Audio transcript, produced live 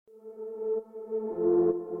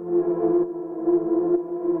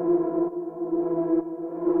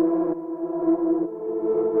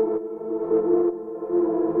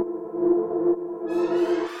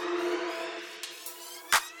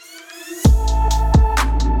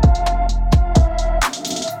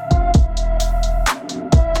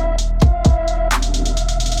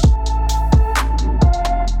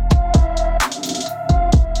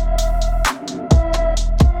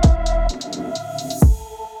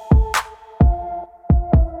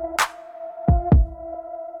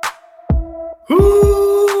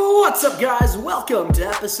What's up, guys? Welcome to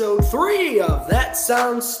episode 3 of That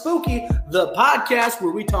Sounds Spooky, the podcast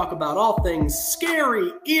where we talk about all things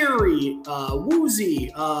scary, eerie,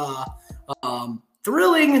 woozy,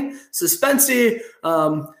 thrilling, suspensey,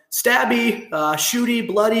 stabby, shooty,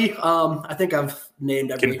 bloody. I think I've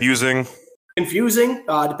named every confusing,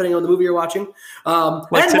 depending on the movie you're watching.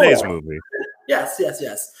 like today's movie. Yes.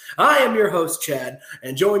 I am your host, Chad,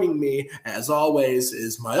 and joining me, as always,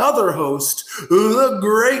 is my other host, the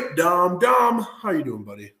great Dom. Dom, how you doing,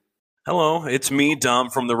 buddy? Hello, it's me, Dom,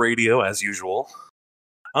 from the radio, as usual.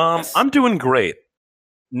 Yes. I'm doing great.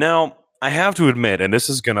 Now, I have to admit, and this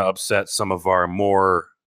is going to upset some of our more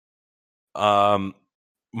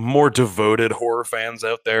devoted horror fans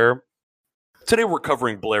out there. Today we're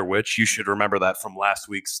covering Blair Witch. You should remember that from last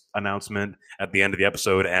week's announcement at the end of the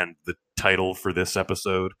episode and the title for this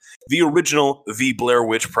episode. The original The Blair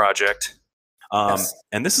Witch Project. Yes.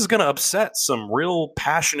 And this is going to upset some real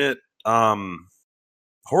passionate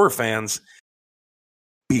horror fans.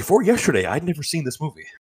 Before yesterday, I'd never seen this movie.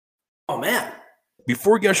 Oh, man.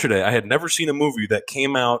 Before yesterday, I had never seen a movie that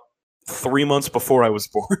came out 3 months before I was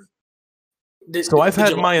born. So I've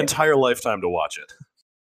had my entire lifetime to watch it.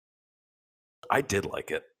 I did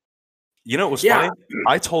like it. You know, it was funny.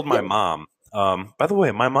 I told my mom. By the way,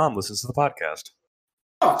 my mom listens to the podcast.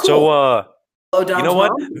 Oh, cool. So, Hello, Dom's you know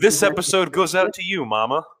what? mom. This episode goes out to you,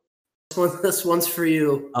 Mama. This one's for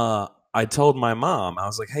you. I told my mom. I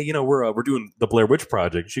was like, "Hey, you know, we're doing the Blair Witch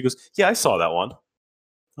Project." She goes, "Yeah, I saw that one." I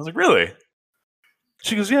was like, "Really?"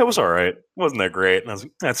 She goes, "Yeah, it was all right. It wasn't that great." And I was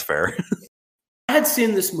like, "That's fair." I had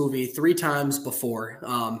seen this movie 3 times before.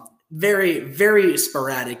 Very, very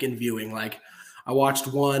sporadic in viewing. Like, I watched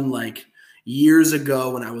one like years ago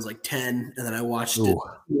when I was like 10, and then I watched it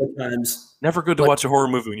 4 times. Never good to watch a horror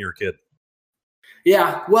movie when you're a kid.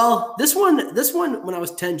 Yeah, well, this one when I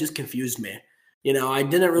was 10 just confused me. You know, I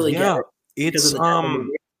didn't really get it.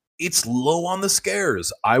 It's low on the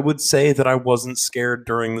scares. I would say that I wasn't scared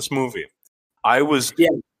during this movie. I was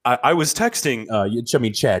texting. I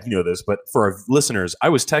mean, Chad, you know this, but for our listeners, I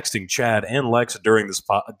was texting Chad and Lex during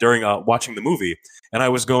watching the movie, and I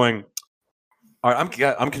was going, "All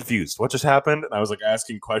right, I'm confused. What just happened?" And I was like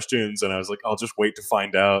asking questions, and I was like, "I'll just wait to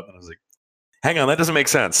find out." And I was like, "Hang on, that doesn't make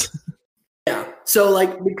sense." Yeah.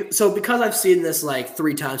 So because I've seen this like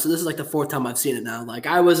 3 times, so this is like the 4th time I've seen it now. Like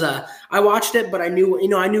I watched it, but I knew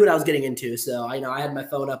what I was getting into. So I had my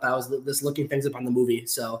phone up. I was just looking things up on the movie.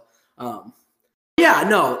 So I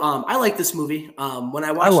like this movie.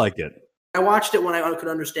 I like it. I watched it when I could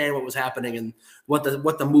understand what was happening and what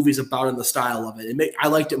the movie's about and the style of it. I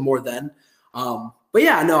liked it more then. But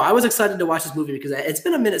yeah, no, I was excited to watch this movie because it's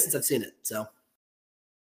been a minute since I've seen it. So.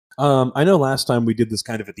 I know last time we did this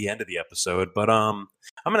kind of at the end of the episode, but I'm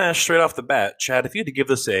going to ask straight off the bat, Chad, if you had to give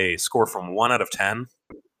this a score from 1 out of 10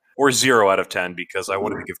 or 0 out of 10, because I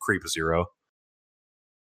wanted to give Creep a 0.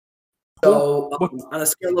 So on a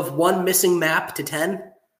scale of 1 missing map to 10?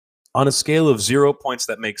 On a scale of 0 points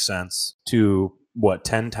that makes sense to,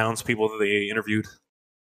 10 townspeople that they interviewed?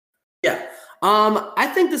 Yeah.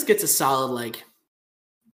 I think this gets a solid,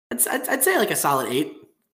 I'd say like a solid 8.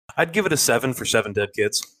 I'd give it a 7 for 7 dead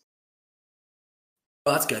kids.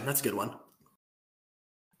 Oh, that's good. That's a good one.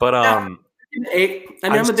 But 8. I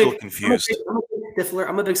mean, I'm still confused.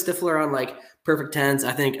 I'm a big stiffler on like perfect 10s.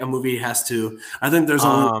 I think a movie has to. I think there's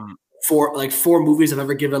only 4 movies I've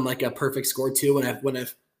ever given like a perfect score to. When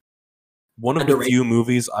I've one of the few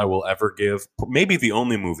movies I will ever give, maybe the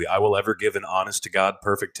only movie I will ever give an honest to God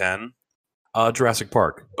perfect 10, Jurassic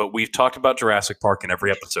Park. But we've talked about Jurassic Park in every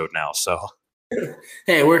episode now, so.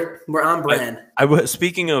 Hey, we're on brand.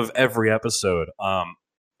 Speaking of every episode,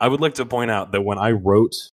 I would like to point out that when I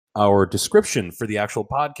wrote our description for the actual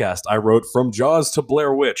podcast, I wrote from Jaws to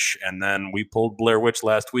Blair Witch, and then we pulled Blair Witch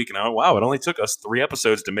last week, and I went, wow, it only took us 3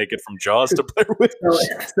 episodes to make it from Jaws to Blair Witch.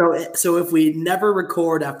 So if we never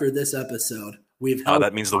record after this episode,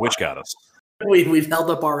 that means the witch got us. We've held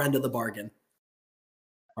up our end of the bargain.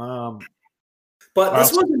 But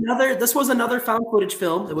this was another found footage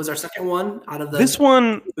film. It was our second one out of the. This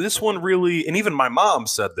one really, and even my mom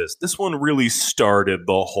said this. This one really started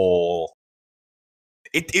the whole.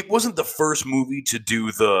 It wasn't the first movie to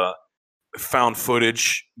do the found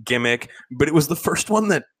footage gimmick, but it was the first one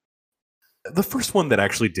that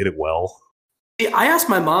actually did it well. I asked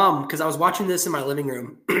my mom because I was watching this in my living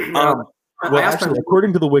room.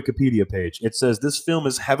 According to the Wikipedia page, it says this film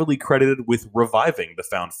is heavily credited with reviving the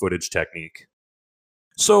found footage technique.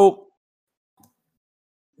 So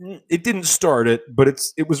it didn't start it, but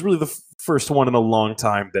it was really the first one in a long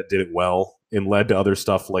time that did it well and led to other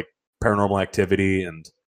stuff like Paranormal Activity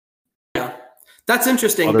and That's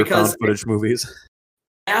interesting other because found footage movies.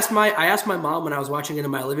 I asked my mom when I was watching it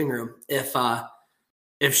in my living room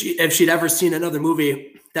if she'd ever seen another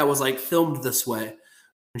movie that was like filmed this way.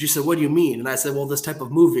 And she said, "What do you mean?" And I said, "Well, this type of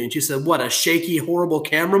movie." And she said, "What, a shaky, horrible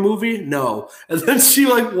camera movie?" No. And then she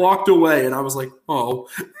like walked away, and I was like, "Oh."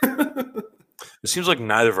 It seems like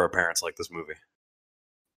neither of our parents like this movie.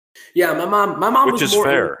 Yeah, my mom Which was is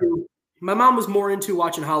fair. My mom was more into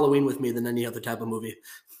watching Halloween with me than any other type of movie.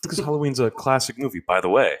 Because Halloween's a classic movie, by the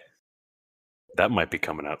way. That might be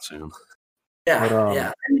coming out soon. Yeah, but,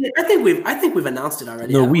 yeah. I think we've announced it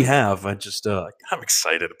already. No, we have. I'm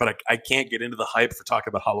excited, but I can't get into the hype for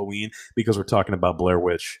talking about Halloween because we're talking about Blair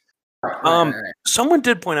Witch. Right. Someone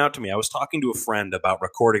did point out to me, I was talking to a friend about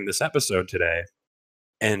recording this episode today,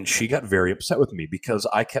 and she got very upset with me because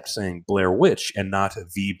I kept saying Blair Witch and not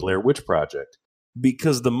The Blair Witch Project.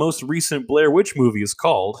 Because the most recent Blair Witch movie is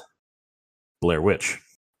called Blair Witch.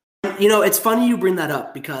 You know, it's funny you bring that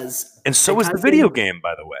up because... And so is the video game,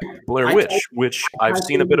 by the way, Blair Witch, which I've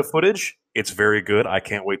seen a bit of footage. It's very good. I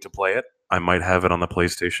can't wait to play it. I might have it on the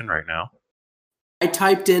PlayStation right now. I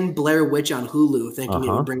typed in Blair Witch on Hulu thinking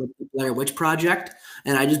it would bring up the Blair Witch Project,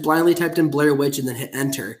 and I just blindly typed in Blair Witch and then hit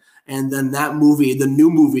enter. And then that movie, the new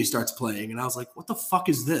movie, starts playing, and I was like, "What the fuck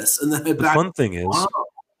is this?" And then the fun thing is,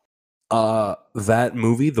 that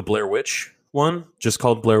movie, the Blair Witch one, just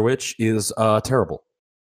called Blair Witch, is terrible.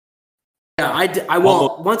 Yeah, I will.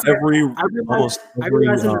 Almost every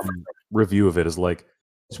review of it is like,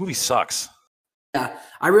 this movie sucks. Yeah,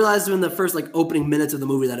 I realized in the first like opening minutes of the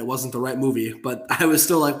movie that it wasn't the right movie, but I was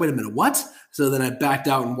still like, "Wait a minute, what?" So then I backed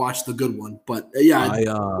out and watched the good one. But yeah,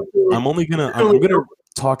 I'm gonna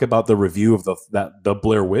talk about the review of the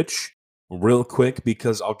Blair Witch real quick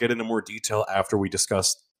because I'll get into more detail after we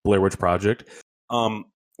discuss Blair Witch Project. One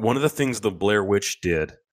of the things the Blair Witch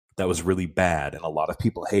did that was really bad and a lot of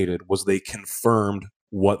people hated was they confirmed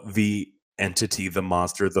what the entity, the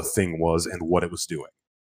monster, the thing was and what it was doing.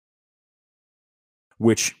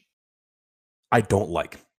 Which I don't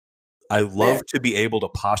like. I love to be able to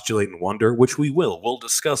postulate and wonder, which we will. We'll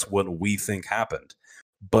discuss what we think happened.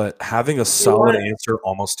 But having a solid answer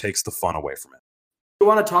almost takes the fun away from it. You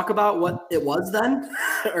want to talk about what it was then?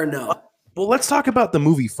 Or no? Well, let's talk about the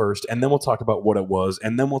movie first, and then we'll talk about what it was,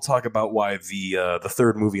 and then we'll talk about why the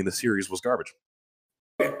third movie in the series was garbage.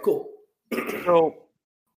 Okay, cool. So,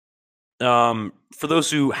 for those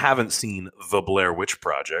who haven't seen The Blair Witch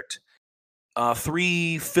Project,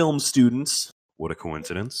 3 film students, what a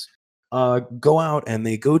coincidence, go out and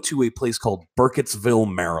they go to a place called Burkittsville,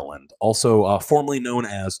 Maryland, also formerly known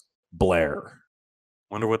as Blair.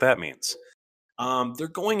 Wonder what that means. They're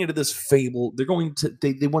going into this fable. They want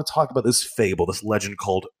to talk about this fable, this legend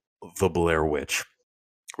called the Blair Witch,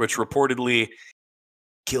 which reportedly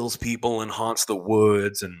kills people and haunts the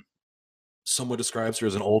woods. And someone describes her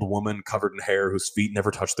as an old woman covered in hair whose feet never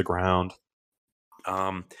touch the ground.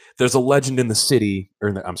 There's a legend in the city, or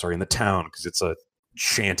in the town, because it's a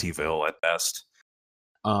shantyville at best.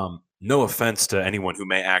 No offense to anyone who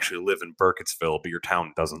may actually live in Burkittsville, but your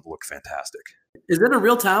town doesn't look fantastic. Is it a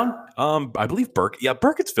real town? I believe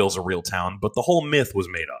Burkittsville's a real town, but the whole myth was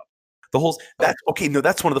made up. That's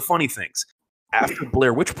one of the funny things. After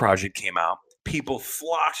Blair Witch Project came out, people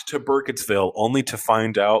flocked to Burkittsville only to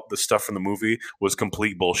find out the stuff from the movie was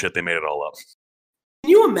complete bullshit. They made it all up. Can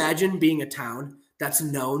you imagine being a town that's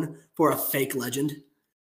known for a fake legend?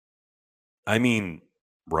 I mean,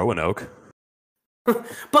 Roanoke. but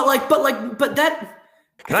that.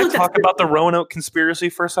 Can I talk about the Roanoke conspiracy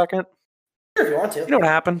for a second? Sure, if you want to. You know what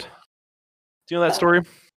happened? Do you know that story?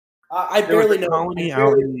 I barely know. I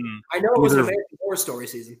know it was an American Horror Story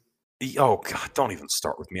season. Oh God! Don't even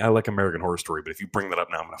start with me. I like American Horror Story, but if you bring that up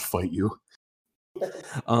now, I'm going to fight you.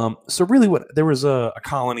 So really, there was a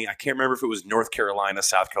colony. I can't remember if it was North Carolina,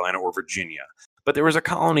 South Carolina, or Virginia, but there was a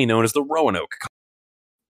colony known as the Roanoke,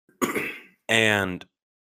 and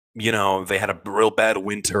they had a real bad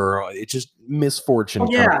winter. It just misfortune. Oh,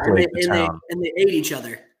 yeah, and they ate each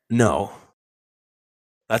other. No,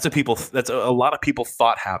 that's a lot of people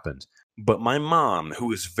thought happened. But my mom,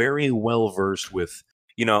 who is very well versed with,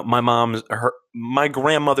 my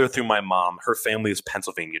grandmother through my mom, her family is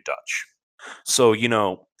Pennsylvania Dutch. So,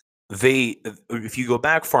 if you go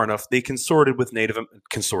back far enough, they consorted with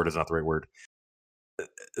consort is not the right word.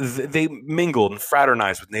 They mingled and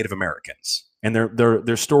fraternized with Native Americans. And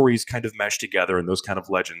their stories kind of mesh together in those kind of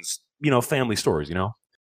legends, family stories,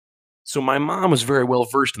 So my mom was very well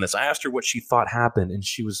versed in this. I asked her what she thought happened, and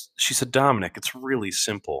she said, "Dominic, it's really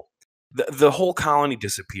simple. The whole colony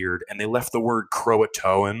disappeared, and they left the word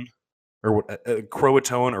Croatoan or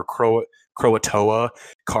Croatoan or Croatoa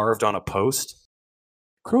carved on a post.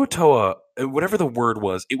 Croatoa, whatever the word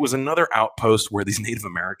was, it was another outpost where these Native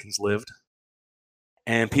Americans lived.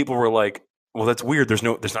 And people were like, well, that's weird. There's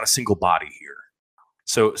not a single body here.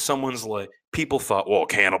 So someone's like, people thought, well,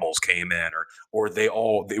 cannibals came in, or they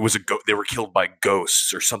were killed by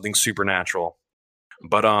ghosts or something supernatural.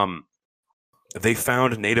 But they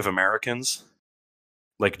found Native Americans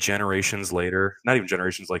like generations later, not even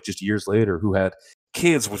generations, like just years later, who had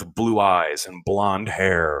kids with blue eyes and blonde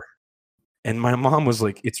hair. And my mom was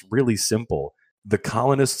like, it's really simple. The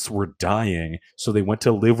colonists were dying, so they went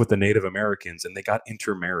to live with the Native Americans, and they got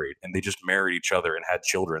intermarried, and they just married each other and had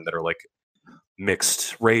children that are like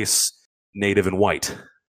mixed race, Native and white.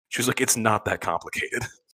 She was like, it's not that complicated.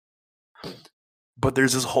 But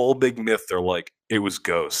there's this whole big myth. They're like, it was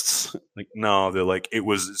ghosts. Like, no, they're like, it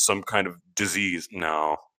was some kind of disease.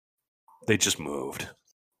 No, they just moved.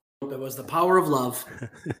 It was the power of love.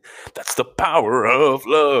 That's the power of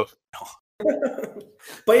love.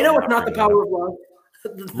 But you know what's not the power of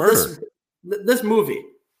love? Murder. This movie.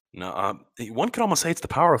 No, one could almost say it's the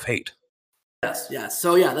power of hate. Yes.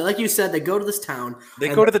 So yeah, like you said, they go to this town. They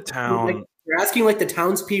go to the town. Like, they're asking like the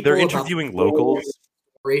townspeople. They're interviewing locals.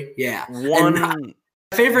 Yeah. My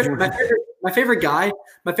favorite guy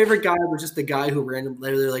was just the guy who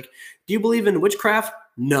randomly they're like, "Do you believe in witchcraft?"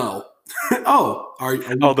 No. Oh, are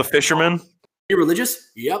you the fisherman? Are you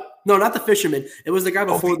religious? Yep. No, not the fisherman. It was the guy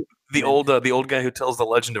before. The old guy who tells the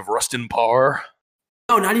legend of Rustin Parr.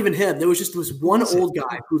 No, not even him. There was one old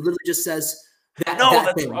guy who literally just says that.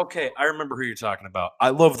 That's okay. I remember who you're talking about.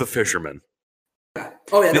 I love the fisherman.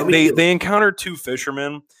 Oh yeah, they encountered two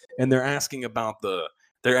fishermen, and they're asking about the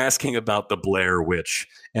Blair Witch,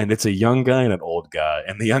 and it's a young guy and an old guy,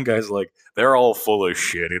 and the young guy's like, they're all full of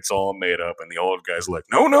shit, it's all made up, and the old guy's like,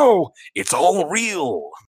 no, it's all real.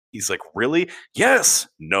 He's like, really? Yes,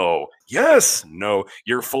 no, yes, no,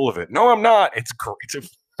 you're full of it. No, I'm not. It's a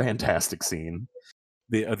fantastic scene.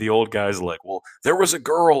 The old guy's like, well, there was a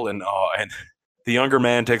girl, and the younger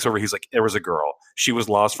man takes over. He's like, there was a girl. She was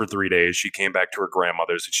lost for 3 days. She came back to her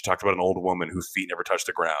grandmother's, and she talked about an old woman whose feet never touched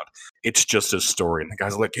the ground. It's just a story. And the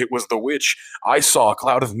guy's like, it was the witch. I saw a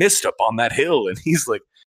cloud of mist up on that hill. And he's like,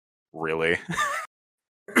 really?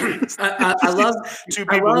 I love two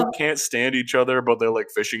people who can't stand each other, but they're like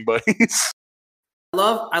fishing buddies.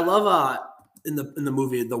 I love in the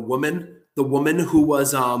movie the woman who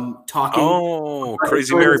was talking. Oh,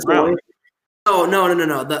 Crazy Mary Brown. Oh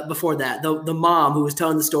no! Before that, the mom who was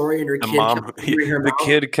telling the story and her kid.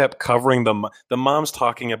 Kid kept covering the mom's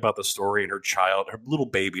talking about the story, and her little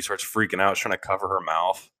baby starts freaking out, trying to cover her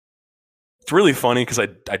mouth. It's really funny because I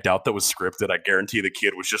doubt that was scripted. I guarantee the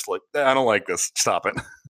kid was just like, I don't like this. Stop it.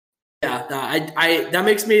 Yeah,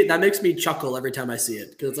 that makes me chuckle every time I see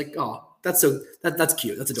it because it's like, oh, that's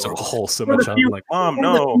cute. That's adorable. So wholesome. And I'm like, Mom,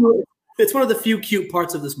 no. It's one of the few cute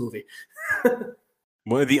parts of this movie.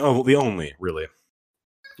 Well, the only really.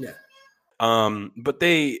 Yeah. But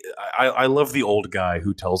I love the old guy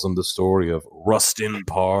who tells them the story of Rustin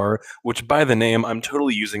Parr, which by the name, I'm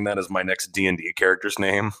totally using that as my next D&D character's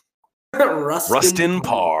name. Rustin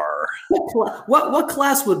Parr. What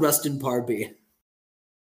class would Rustin Parr be?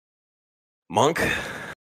 Monk.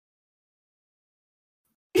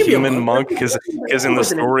 Human monk, because in the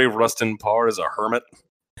story, Rustin Parr is a hermit,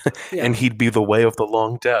 and he'd be the way of the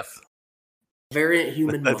long death. Variant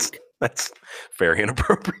human monk. That's very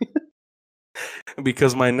inappropriate.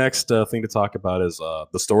 Because my next thing to talk about is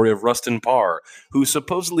the story of Rustin Parr, who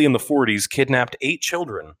supposedly in the 40s kidnapped 8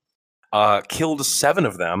 children, killed 7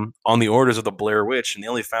 of them on the orders of the Blair Witch, and they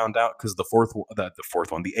only found out because the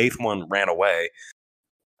 8th one ran away.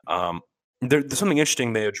 There's something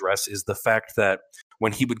interesting they address is the fact that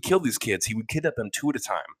when he would kill these kids, he would kidnap them 2 at a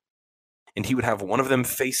time. And he would have one of them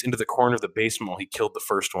face into the corner of the basement while he killed the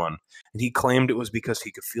first one. And he claimed it was because he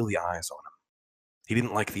could feel the eyes on him. He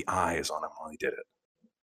didn't like the eyes on him while he did it.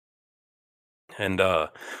 And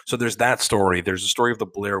so there's that story. There's the story of the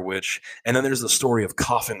Blair Witch. And then there's the story of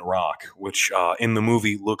Coffin Rock, which in the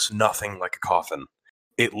movie looks nothing like a coffin.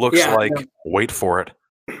 It looks wait for it,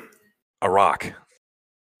 a rock.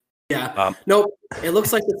 Yeah. No, it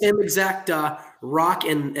looks like the same exact rock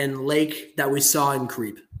and lake that we saw in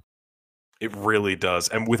Creep. It really does,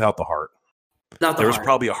 and without the heart. There was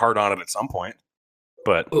probably a heart on it at some point,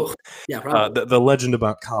 but probably. The legend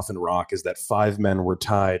about Coffin Rock is that 5 men were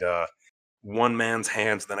tied, one man's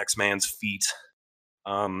hands, the next man's feet,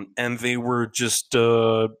 and they were just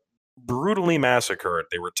brutally massacred.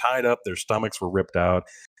 They were tied up, their stomachs were ripped out.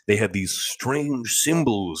 They had these strange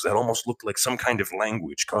symbols that almost looked like some kind of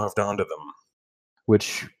language carved onto them,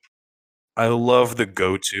 which I love the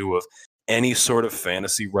go-to of any sort of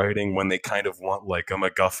fantasy writing when they kind of want like a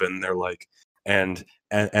MacGuffin. They're like, and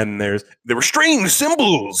there were strange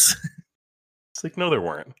symbols. It's like, no, there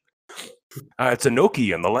weren't. It's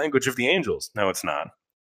Enochian, the language of the angels. No, it's not.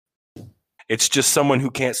 It's just someone who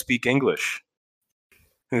can't speak English.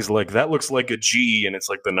 He's like, that looks like a G, and it's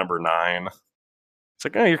like the number 9. It's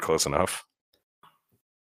like, you're close enough.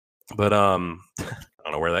 But I don't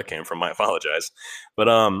know where that came from. I apologize.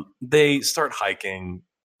 But they start hiking.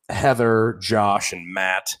 Heather, Josh, and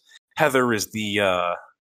Matt. Heather is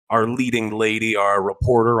our leading lady, our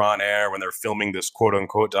reporter on air when they're filming this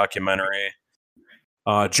quote-unquote documentary.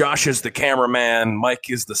 Josh is the cameraman. Mike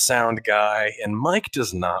is the sound guy, and Mike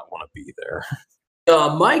does not want to be there.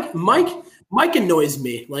 Mike annoys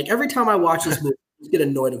me. Like every time I watch this movie, I get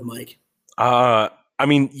annoyed of Mike. I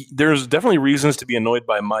mean, there's definitely reasons to be annoyed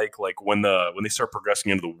by Mike, like when they start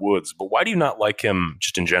progressing into the woods. But why do you not like him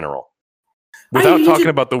just in general? Without talking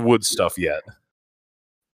about the woods stuff yet.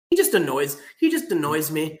 He just annoys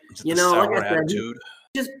me. You know, like I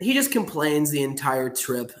said, he just complains the entire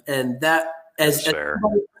trip, and that as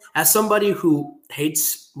somebody who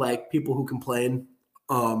hates like people who complain,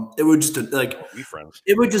 it would just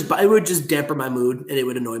it would just dampen my mood, and it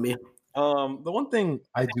would annoy me. The one thing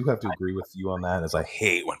I do have to agree with you on that is I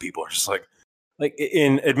hate when people are just like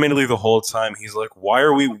admittedly the whole time he's like, why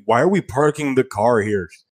are we parking the car here?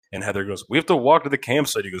 And Heather goes, we have to walk to the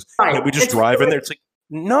campsite. He goes, can't we just drive in there? It's like,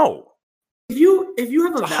 no. If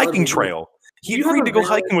you have a hiking trail, he agreed to go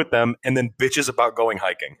hiking with them and then bitches about going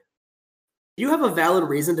hiking. You have a valid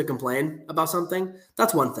reason to complain about something.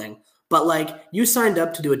 That's one thing. But like you signed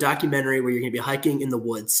up to do a documentary where you're going to be hiking in the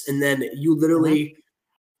woods, and then you literally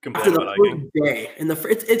after the first day, and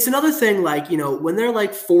it's another thing. Like, you know, when they're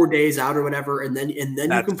like 4 days out or whatever, and then you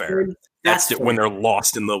complain. Fair. That's fair. When they're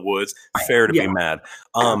lost in the woods. Fair to be mad.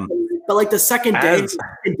 But like the second day,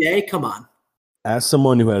 come on. As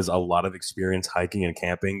someone who has a lot of experience hiking and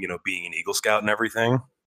camping, you know, being an Eagle Scout and everything,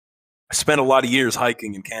 I spent a lot of years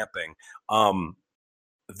hiking and camping.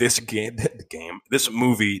 This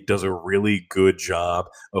movie does a really good job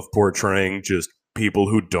of portraying just people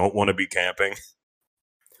who don't want to be camping.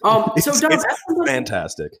 It's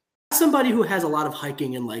fantastic. Somebody who has a lot of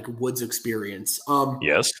hiking and like woods experience.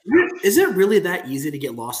 Yes. Is it really that easy to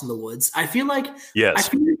get lost in the woods? I feel like yes. I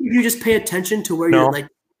feel like if you just pay attention to where you're like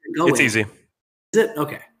going. It's easy. Is it?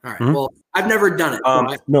 Okay. All right. Mm-hmm. Well, I've never done it.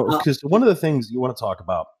 No, because one of the things you want to talk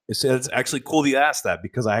about is it's actually cool that you asked that,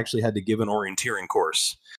 because I actually had to give an orienteering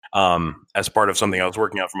course as part of something I was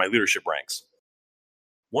working on for my leadership ranks.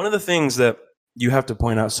 One of the things that you have to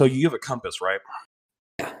point out, so you have a compass, right?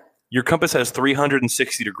 Yeah. Your compass has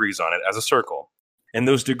 360 degrees on it as a circle. And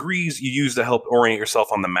those degrees you use to help orient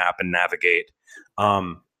yourself on the map and navigate.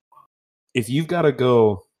 If you've got to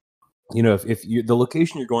go, you know, if the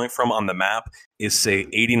location you're going from on the map is, say,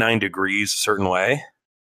 89 degrees a certain way,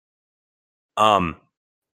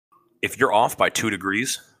 if you're off by 2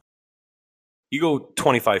 degrees, you go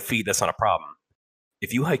 25 feet, that's not a problem.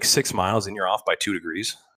 If you hike 6 miles and you're off by 2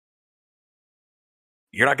 degrees,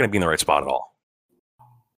 you're not going to be in the right spot at all.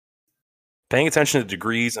 Paying attention to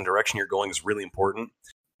degrees and direction you're going is really important,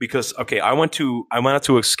 because, okay, I went out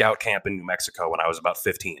to a scout camp in New Mexico when I was about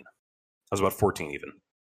 15. I was about 14 even.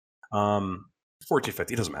 14,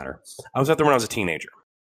 15, it doesn't matter. I was out there when I was a teenager.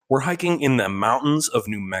 We're hiking in the mountains of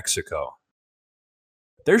New Mexico.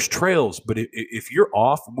 There's trails, but if you're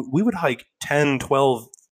off, we would hike 10, 12,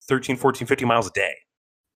 13, 14, 15 miles a day.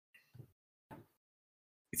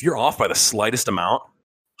 If you're off by the slightest amount,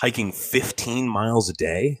 hiking 15 miles a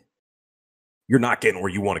day, you're not getting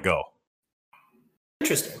where you want to go.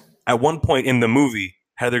 Interesting. At one point in the movie,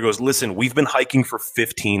 Heather goes, listen, we've been hiking for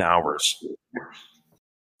 15 hours.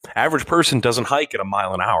 Average person doesn't hike at a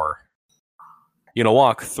mile an hour. You know,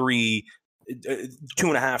 walk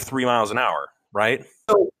 2.5, 3 miles an hour, right?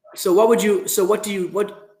 So what do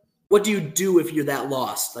you do if you're that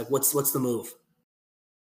lost? Like, what's the move?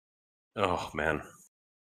 Oh man,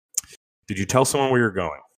 did you tell someone where you're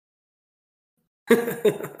going?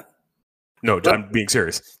 No, I'm being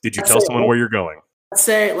serious. Did you tell someone where you're going?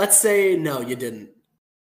 Let's say no, you didn't.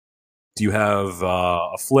 Do you have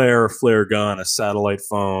a flare gun, a satellite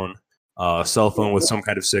phone, a cell phone with some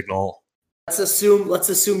kind of signal? Let's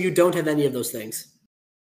assume you don't have any of those things.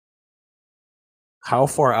 How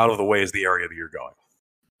far out of the way is the area that you're going?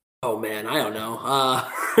 Oh man, I don't know.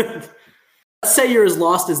 Let's say you're as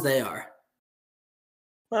lost as they are.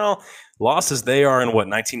 Well, lost as they are in what,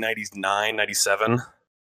 1999, 97?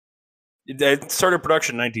 It started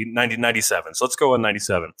production in 1997, so let's go on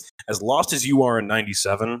 97. As lost as you are in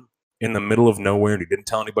 97, in the middle of nowhere, and you didn't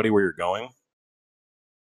tell anybody where you're going,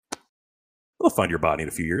 we'll find your body in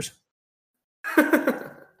a few years.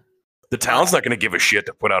 The town's not going to give a shit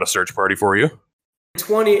to put out a search party for you.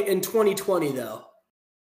 In 2020, though.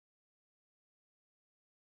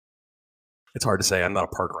 It's hard to say. I'm not a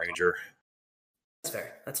park ranger.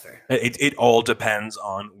 That's fair. It all depends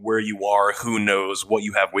on where you are, who knows, what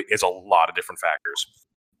you have. It's a lot of different factors.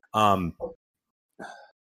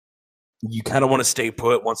 You kind of want to stay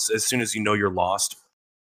put as soon as you know you're lost,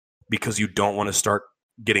 because you don't want to start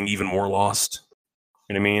getting even more lost.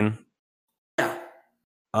 You know what I mean? Yeah.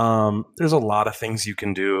 There's a lot of things you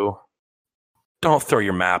can do. Don't throw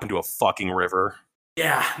your map into a fucking river.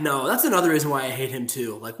 Yeah, no, that's another reason why I hate him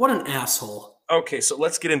too. Like, what an asshole. Okay, so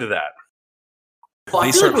let's get into that. Well,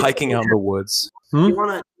 they start hiking out in the woods. You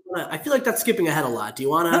wanna, I feel like that's skipping ahead a lot. Do you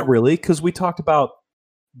want to? Not really, because we talked about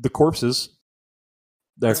the corpses.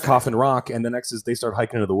 There's Coffin Rock, and the next is they start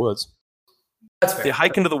hiking into the woods. That's fair. They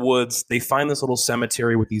hike into the woods. They find this little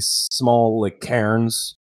cemetery with these small, like,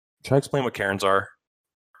 cairns. Should I explain what cairns are?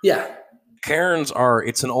 Yeah. Cairns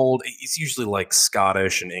it's usually like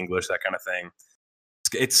Scottish and English, that kind of thing.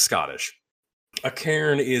 It's Scottish. A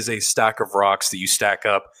cairn is a stack of rocks that you stack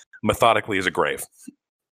up methodically as a grave.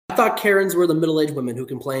 I thought Karens were the middle-aged women who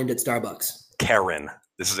complained at Starbucks. Karen.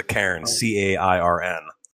 This is a cairn. C-A-I-R-N.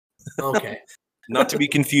 Okay. Not to be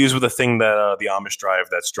confused with a thing that the Amish drive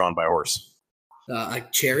that's drawn by a horse. A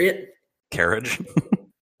chariot? Carriage?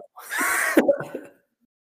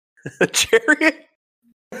 A chariot?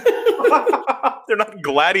 They're not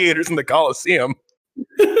gladiators in the Colosseum.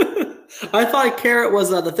 I thought a carrot was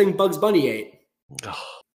the thing Bugs Bunny ate.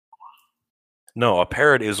 No, a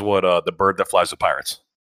parrot is what the bird that flies with pirates.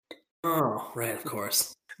 Oh, right, of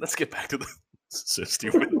course. Let's get back to the... So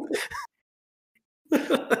stupid.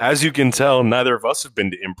 As you can tell, neither of us have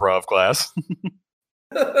been to improv class.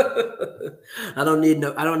 I don't need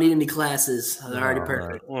any classes. They're already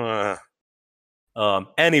perfect.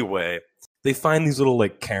 Anyway, they find these little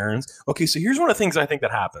like cairns. Okay, so here's one of the things I think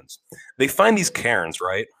that happens. They find these cairns,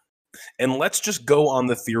 right? And let's just go on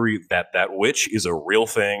the theory that that witch is a real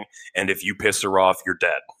thing, and if you piss her off, you're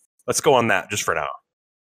dead. Let's go on that just for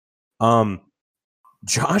now.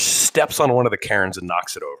 Josh steps on one of the cairns and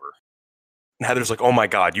knocks it over. And Heather's like, oh my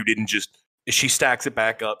God, you didn't just... She stacks it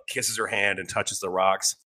back up, kisses her hand, and touches the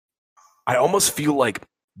rocks. I almost feel like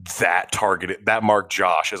that marked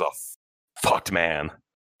Josh as a fucked man.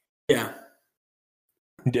 Yeah.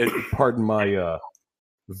 Pardon my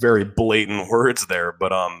very blatant words there,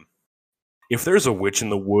 but if there's a witch in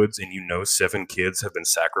the woods and you know 7 kids have been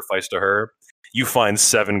sacrificed to her, you find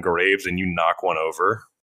 7 graves and you knock one over.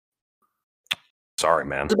 Sorry,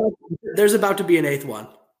 man. There's about to be an 8th one.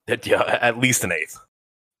 Yeah, at least an 8th.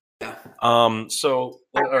 Yeah. So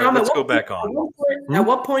let's go back on. At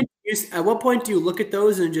what point do you look at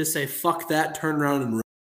those and just say "fuck that"? Turn around and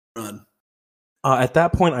run. At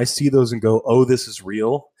that point, I see those and go, "Oh, this is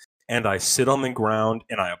real," and I sit on the ground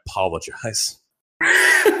and I apologize.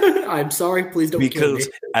 I'm sorry. Please don't kill me. Because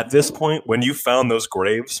at this point, when you found those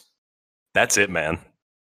graves, that's it, man.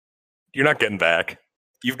 You're not getting back.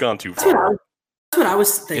 You've gone too far. That's what I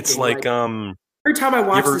was thinking. It's like every time I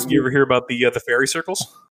watch this, you ever hear about the fairy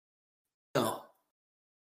circles? No.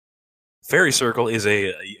 Fairy circle is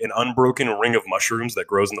an unbroken ring of mushrooms that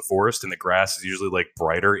grows in the forest, and the grass is usually like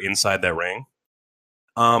brighter inside that ring.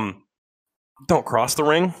 Don't cross the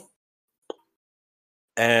ring.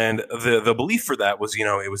 And the belief for that was,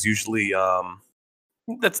 it was usually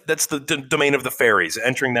that's the domain of the fairies.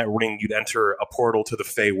 Entering that ring, you'd enter a portal to the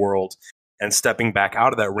Fey world, and stepping back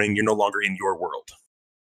out of that ring, you're no longer in your world.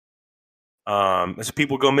 As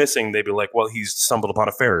people go missing, they'd be like, well, he's stumbled upon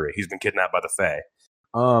a fairy. He's been kidnapped by the Fae.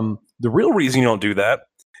 The real reason you don't do that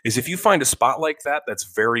is if you find a spot like that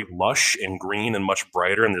that's very lush and green and much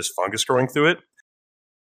brighter and there's fungus growing through it,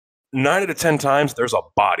 9 out of 10 times there's a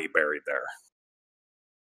body buried there.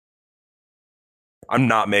 I'm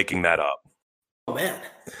not making that up. Oh, man.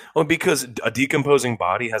 Well, because a decomposing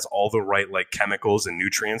body has all the right chemicals and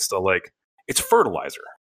nutrients to it's fertilizer.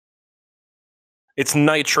 It's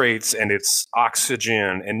nitrates and it's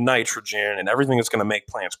oxygen and nitrogen and everything that's going to make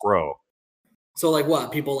plants grow. So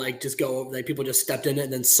what? People people just stepped in it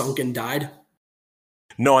and then sunk and died?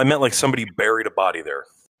 No, I meant somebody buried a body there,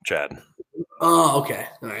 Chad. Oh, okay.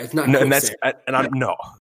 All right. It's not no.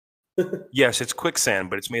 Yes, it's quicksand,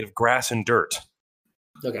 but it's made of grass and dirt.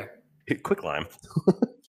 Okay. Quicklime.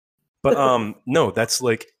 But no, that's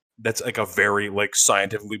a very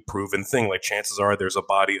scientifically proven thing. Chances are there's a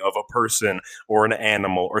body of a person or an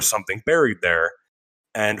animal or something buried there.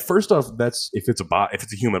 And first off, if it's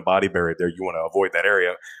a human body buried there, you want to avoid that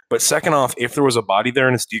area. But second off, if there was a body there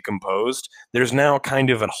and it's decomposed, there's now kind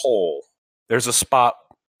of a hole. There's a spot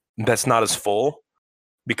that's not as full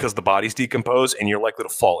because the body's decomposed and you're likely to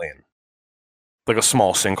fall in. Like a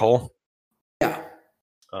small sinkhole. Yeah.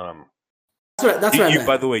 That's what I meant.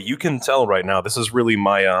 By the way, you can tell right now. This is really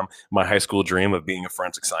my my high school dream of being a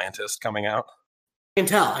forensic scientist coming out.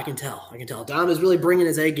 I can tell. Dom is really bringing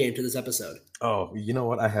his A game to this episode. Oh, you know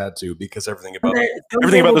what? I had to because everything about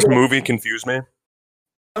this movie confused me.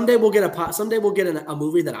 Someday we'll get a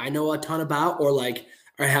movie that I know a ton about, or I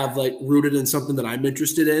have rooted in something that I'm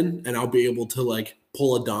interested in, and I'll be able to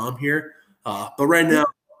pull a Dom here. But right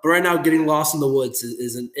now, getting lost in the woods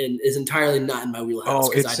is entirely not in my wheelhouse.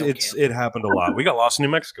 Oh, it happened a lot. We got lost in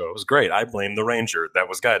New Mexico. It was great. I blame the ranger that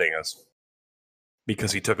was guiding us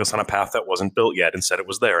because he took us on a path that wasn't built yet and said it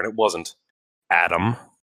was there, and it wasn't. Adam.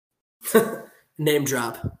 Name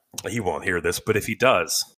drop. He won't hear this, but if he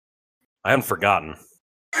does, I haven't forgotten.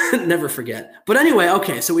 Never forget. But anyway,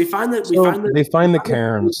 okay, so they find the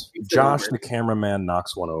cairns. Josh, the cameraman,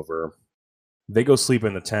 knocks one over. They go sleep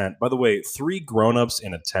in the tent. By the way, 3 grown-ups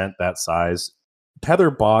in a tent that size. Heather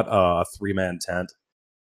bought a 3-man tent.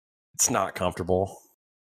 It's not comfortable.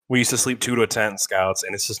 We used to sleep 2 to a tent in Scouts,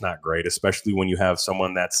 and it's just not great, especially when you have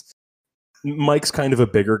someone that's... Mike's kind of a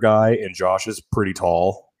bigger guy, and Josh is pretty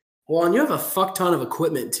tall. Well, and you have a fuck ton of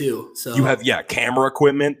equipment, too. So you have, camera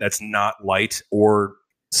equipment that's not light or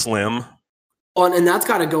slim. Well, and that's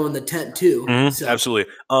got to go in the tent, too. Mm-hmm, so.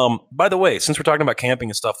 Absolutely. By the way, since we're talking about camping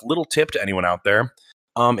and stuff, little tip to anyone out there.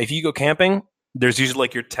 If you go camping, there's usually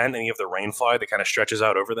your tent, and you have the rain fly that kind of stretches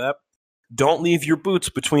out over that. Don't leave your boots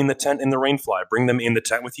between the tent and the rain fly. Bring them in the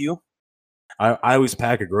tent with you. I always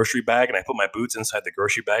pack a grocery bag, and I put my boots inside the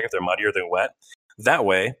grocery bag if they're muddy or they're wet. That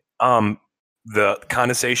way, the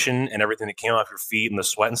condensation and everything that came off your feet and the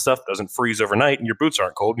sweat and stuff doesn't freeze overnight, and your boots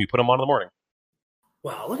aren't cold, and you put them on in the morning.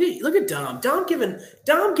 Wow, look at Dom. Dom giving.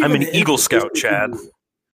 I'm an Eagle Scout, Chad.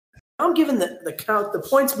 I'm giving the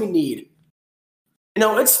points we need.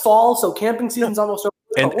 It's fall, so camping season's almost over.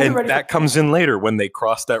 And that comes in later when they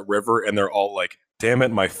cross that river and they're all like, damn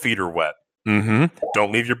it, my feet are wet. Mm-hmm.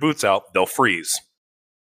 Don't leave your boots out. They'll freeze.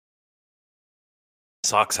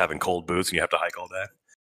 Sucks having cold boots and you have to hike all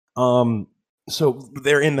day. So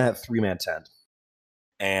they're in that 3-man tent.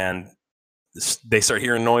 And they start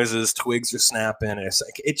hearing noises. Twigs are snapping. And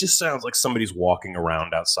it just sounds like somebody's walking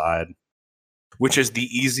around outside. Which is the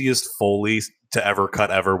easiest Foley to ever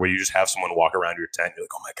cut ever, where you just have someone walk around your tent. You're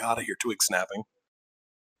like, oh my God, I hear twigs snapping.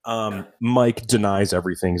 Mike denies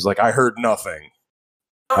everything. He's like, I heard nothing.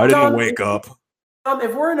 I didn't wake up.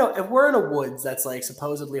 If we're in a woods that's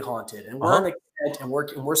supposedly haunted, and we're in a tent, and we're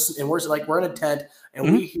in a tent, and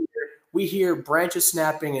mm-hmm. we hear branches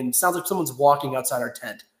snapping, and it sounds like someone's walking outside our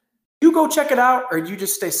tent. You go check it out, or you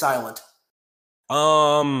just stay silent.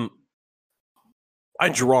 I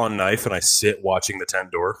draw a knife and I sit watching the tent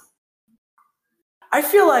door. I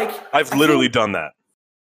feel like I've literally done that.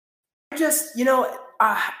 Just, you want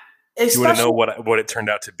to know what it turned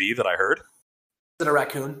out to be that I heard? Is it a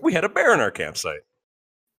raccoon? We had a bear in our campsite.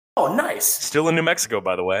 Oh, nice. Still in New Mexico,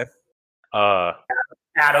 by the way.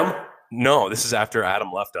 Adam? No, this is after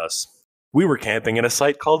Adam left us. We were camping in a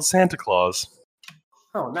site called Santa Claus.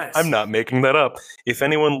 Oh, nice. I'm not making that up. If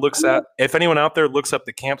anyone out there looks up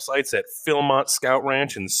the campsites at Philmont Scout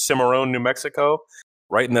Ranch in Cimarron, New Mexico,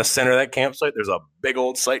 right in the center of that campsite, there's a big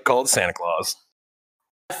old site called Santa Claus.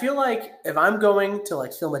 I feel like if I'm going to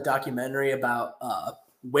film a documentary about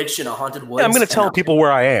witch in a haunted woods, I'm going to tell people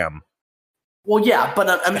where I am. Well, yeah, but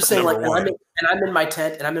I'm just saying, I'm in my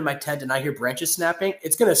tent, and I hear branches snapping.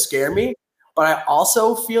 It's going to scare me, but I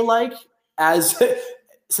also feel like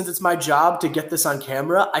since it's my job to get this on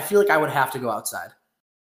camera, I feel like I would have to go outside.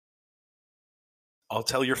 I'll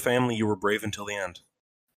tell your family you were brave until the end.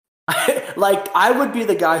 I would be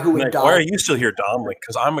the guy who would die. Why are you still here, Dom?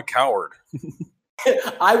 Because I'm a coward.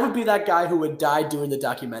 I would be that guy who would die doing the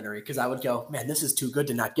documentary because I would go, man, this is too good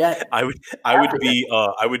to not get. I would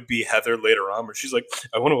be Heather later on, where she's like,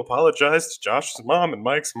 I want to apologize to Josh's mom and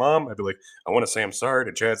Mike's mom. I'd be like, I want to say I'm sorry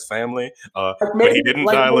to Chad's family, but he didn't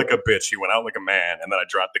die like a bitch. He went out like a man, and then I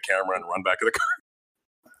dropped the camera and run back to the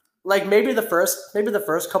car. Maybe the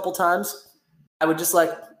first couple times, I would just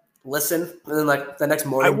listen, and then the next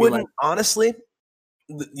morning, I wouldn't honestly.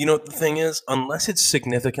 The thing is, unless it's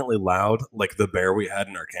significantly loud, like the bear we had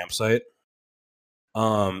in our campsite.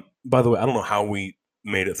 By the way, I don't know how we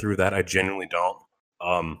made it through that. I genuinely don't.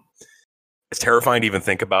 It's terrifying to even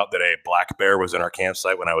think about that a black bear was in our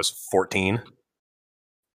campsite when I was 14.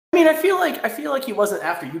 I mean, I feel like he wasn't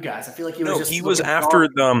after you guys. I feel like he was after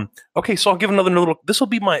them. Okay, so I'll give another little. This will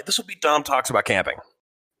be Dom Talks About Camping.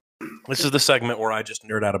 This is the segment where I just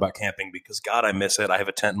nerd out about camping because God, I miss it. I have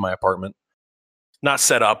a tent in my apartment. Not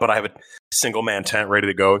set up, but I have a single man tent ready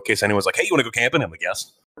to go in case anyone's like, hey, you want to go camping? I'm like,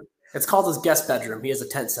 yes. It's called his guest bedroom. He has a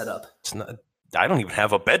tent set up. It's not. I don't even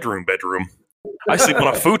have a bedroom. I sleep on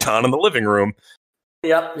a futon in the living room.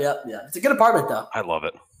 Yep. It's a good apartment, though. I love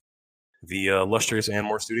it. The illustrious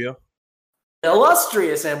Anmore Studio. The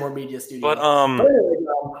illustrious Anmore Media Studio.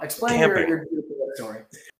 But explain your story.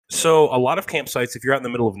 So a lot of campsites, if you're out in the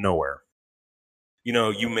middle of nowhere,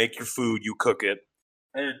 you make your food, you cook it.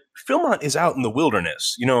 And Philmont is out in the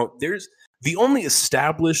wilderness. There's the only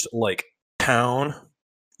established town.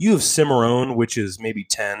 You have Cimarron, which is maybe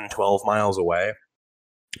 10, 12 miles away.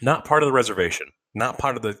 Not part of the reservation, not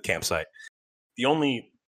part of the campsite. The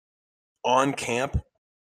only on-camp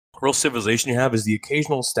real civilization you have is the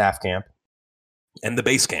occasional staff camp and the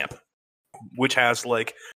base camp, which has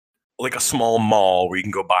like a small mall where you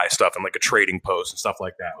can go buy stuff and a trading post and stuff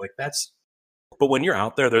like that. But when you're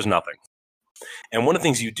out there, there's nothing. And one of the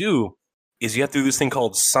things you do is you have to do this thing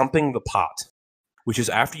called sumping the pot, which is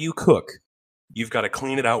after you cook, you've got to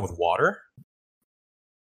clean it out with water.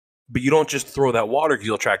 But you don't just throw that water because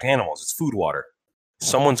you'll attract animals. It's food water.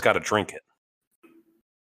 Someone's got to drink it.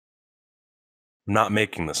 I'm not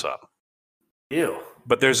making this up. Ew.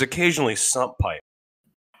 But there's occasionally sump pipe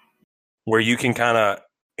where you can kind of,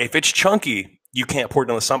 if it's chunky, you can't pour it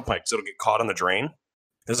down the sump pipe because it'll get caught on the drain.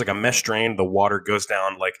 There's a mesh drain. The water goes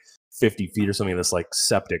down 50 feet or something in this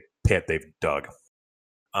septic pit they've dug.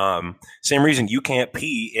 Same reason you can't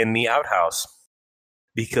pee in the outhouse.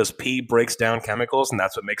 Because pee breaks down chemicals, and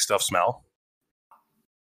that's what makes stuff smell.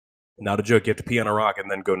 Not a joke. You have to pee on a rock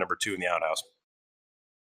and then go number 2 in the outhouse.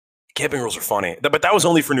 Camping rules are funny. But that was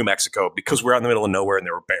only for New Mexico because we're out in the middle of nowhere and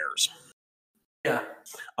there were bears. Yeah.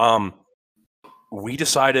 We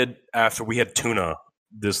decided after we had tuna,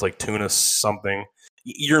 this tuna something.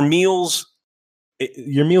 Your meals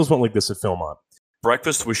went like this at Philmont.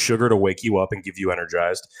 Breakfast was sugar to wake you up and give you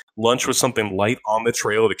energized. Lunch was something light on the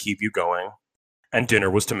trail to keep you going. And dinner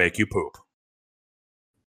was to make you poop.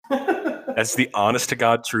 That's the honest to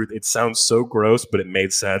God truth. It sounds so gross, but it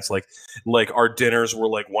made sense. Like our dinners were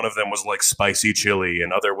one of them was spicy chili,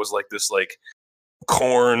 and other was this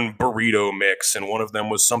corn burrito mix, and one of them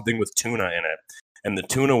was something with tuna in it. And the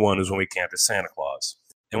tuna one is when we camped at Santa Claus.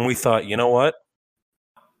 And we thought, you know what?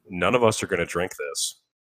 None of us are going to drink this.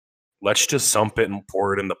 Let's just sump it and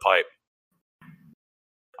pour it in the pipe.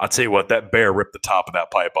 I'll tell you what, that bear ripped the top of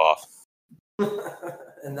that pipe off.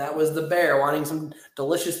 And that was the bear wanting some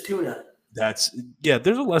delicious tuna. There's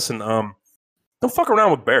a lesson. Don't fuck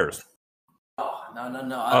around with bears. Oh,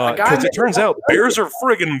 no. Because it turns out bears are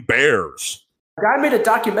friggin' bears. A guy made a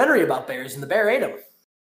documentary about bears, and the bear ate him.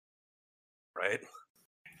 Right?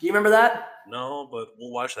 Do you remember that? No, but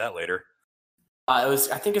we'll watch that later. I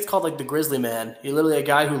think it's called The Grizzly Man. He's literally a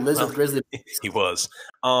guy who lives with grizzly bears. He was.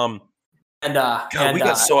 We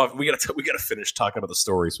gotta finish talking about the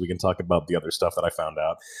story so we can talk about the other stuff that I found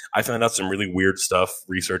out. I found out some really weird stuff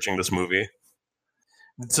researching this movie.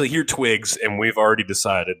 So here, Twigs, and we've already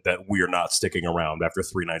decided that we are not sticking around after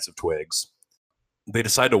 3 nights of Twigs. They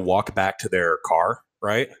decide to walk back to their car,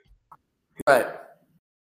 right? Right.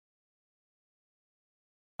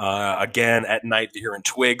 Again, at night, they're hearing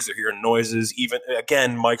Twigs, they're hearing noises. Even,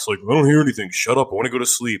 again, Mike's like, I don't hear anything. Shut up. I want to go to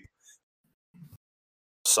sleep.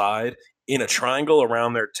 Side. In a triangle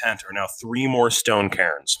around their tent are now 3 more stone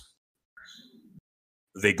cairns.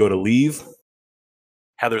 They go to leave.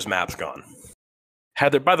 Heather's map's gone.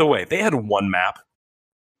 Heather, by the way, they had 1 map.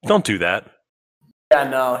 Don't do that. Yeah,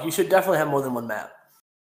 no. You should definitely have more than 1 map.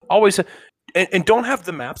 Always. And don't have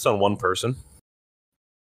the maps on one person.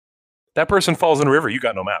 That person falls in a river. You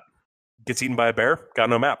got no map. Gets eaten by a bear. Got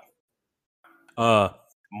no map.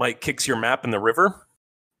 Mike kicks your map in the river.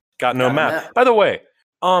 Got no map. By the way,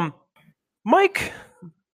 Mike,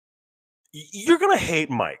 you're going to hate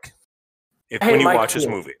Mike when you watch this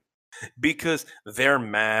movie. Because they're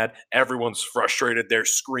mad. Everyone's frustrated. They're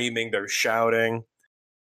screaming. They're shouting.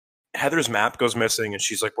 Heather's map goes missing, and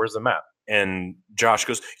she's like, where's the map? And Josh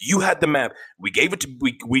goes, you had the map. We gave it to,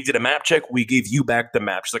 we did a map check. We gave you back the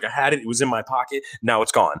map. She's like, I had it. It was in my pocket. Now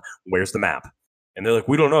it's gone. Where's the map? And they're like,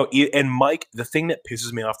 we don't know. And Mike, the thing that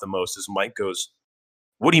pisses me off the most is Mike goes,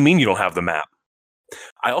 what do you mean you don't have the map?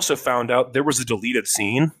 I also found out there was a deleted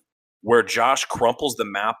scene where Josh crumples the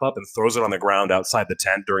map up and throws it on the ground outside the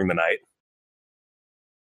tent during the night.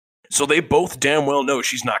 So they both damn well know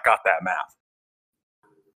she's not got that map.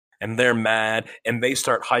 And they're mad, and they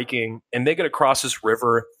start hiking, and they get across this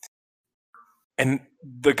river, and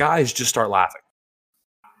the guys just start laughing.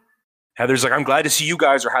 Heather's like, I'm glad to see you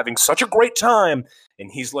guys are having such a great time.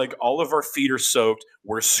 And he's like, all of our feet are soaked.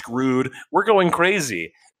 We're screwed. We're going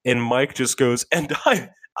crazy. And Mike just goes, and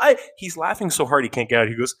he's laughing so hard he can't get out.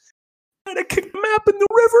 He goes, I kicked the map in the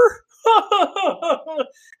river.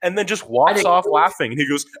 and then just walks off laughing. And he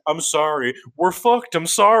goes, I'm sorry. We're fucked. I'm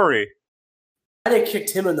sorry. I'd have kicked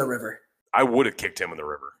him in the river. I would have kicked him in the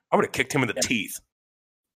river. I would have kicked him in the teeth.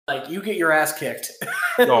 Like, you get your ass kicked.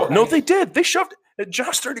 No, they did. They shoved.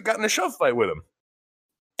 Josh started got in a shove fight with him.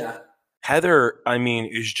 Yeah. Heather, I mean,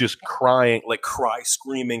 is just crying,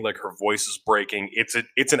 screaming, like her voice is breaking. It's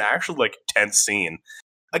an actual like tense scene.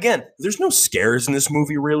 Again, there's no scares in this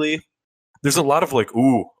movie, really. There's a lot of like,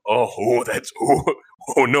 ooh, oh, that's, ooh,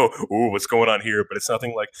 oh no, ooh, what's going on here? But it's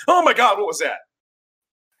nothing like, oh my God, what was that?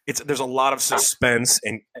 There's a lot of suspense,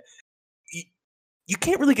 and you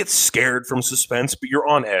can't really get scared from suspense, but you're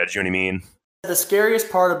on edge, you know what I mean? The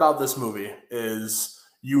scariest part about this movie is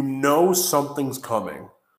you know something's coming.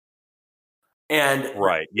 And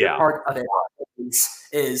right, yeah. Part of it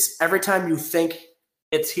is every time you think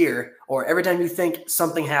it's here, or every time you think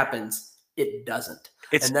something happens, it doesn't.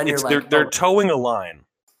 And then they're towing a line,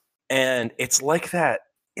 and it's like that.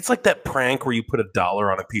 It's like that prank where you put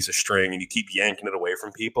 $1 on a piece of string and you keep yanking it away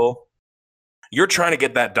from people. You're trying to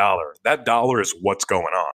get that $1. That $1 is what's going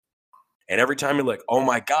on. And every time you're like, oh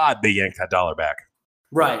my God, they yanked that $1 back.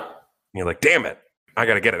 Right. And you're like, damn it, I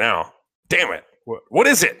got to get it now. Damn it, what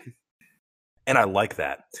is it? And I like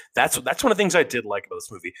that. That's one of the things I did like about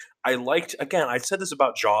this movie. I liked, again, I said this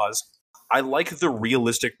about Jaws. I like the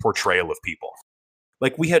realistic portrayal of people.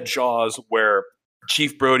 Like, we had Jaws where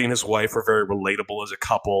Chief Brody and his wife are very relatable as a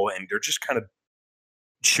couple, and they're just kind of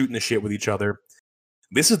shooting the shit with each other.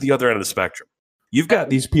 This is the other end of the spectrum. You've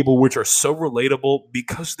got these people which are so relatable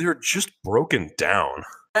because they're just broken down.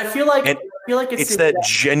 I feel like it's that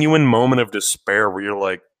genuine moment of despair where you're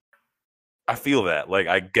like, I feel that. Like,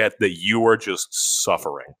 I get that you are just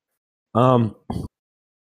suffering. I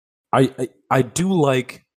do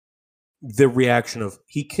like the reaction of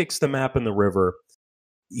he kicks the map in the river.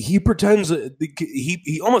 He pretends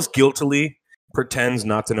he almost guiltily pretends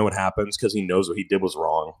not to know what happens because he knows what he did was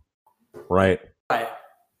wrong, right? Right.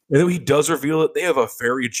 And then he does reveal it. They have a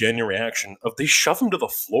very genuine reaction of they shove him to the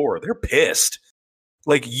floor. They're pissed.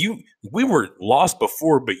 Like, we were lost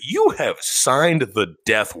before, but you have signed the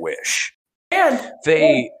death wish. And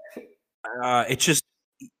it's just,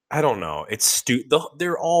 I don't know. It's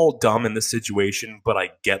they're all dumb in this situation, but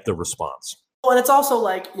I get the response. Well, and it's also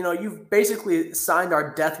like, you've basically signed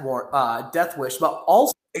our death wish, but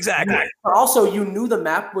also exactly. But also, you knew the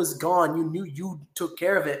map was gone. You knew you took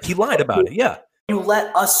care of it. He lied about it. Yeah. You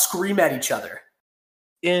let us scream at each other.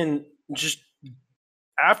 And just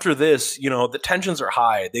after this, the tensions are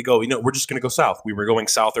high. They go, we're just going to go south. We were going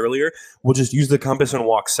south earlier. We'll just use the compass and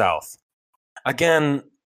walk south. Again,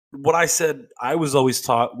 what I said, I was always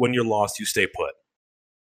taught when you're lost, you stay put.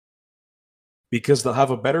 Because they'll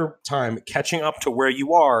have a better time catching up to where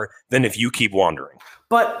you are than if you keep wandering.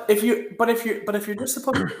 But if you're just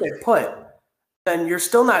supposed to stay put, then you're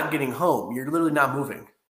still not getting home. You're literally not moving.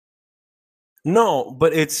 No,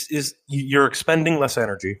 but you're expending less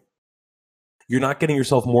energy. You're not getting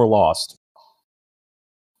yourself more lost.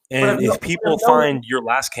 And if people find your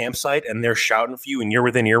last campsite and they're shouting for you and you're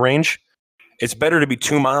within ear range, it's better to be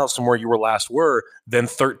 2 miles from where you were than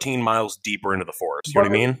 13 miles deeper into the forest. You know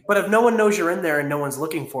what I mean? But if no one knows you're in there and no one's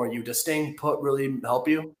looking for you, does staying put really help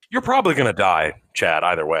you? You're probably going to die, Chad,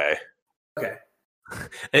 either way. Okay.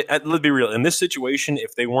 Let's be real. In this situation,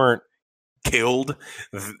 if they weren't killed,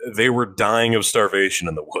 they were dying of starvation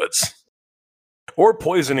in the woods. Or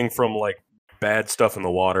poisoning from, like, bad stuff in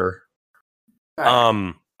the water.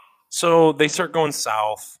 Right. So they start going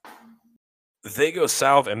south. They go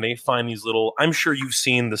south and they find these little, I'm sure you've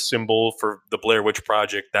seen the symbol for the Blair Witch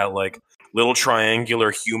Project, that like little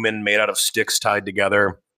triangular human made out of sticks tied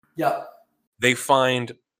together. Yeah. They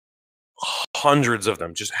find hundreds of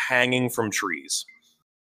them just hanging from trees.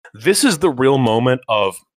 This is the real moment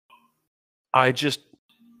of, I just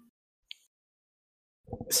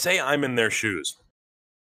say I'm in their shoes.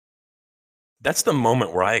 That's the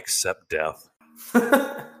moment where I accept death.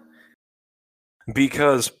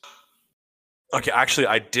 Because okay, actually,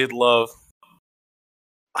 I did love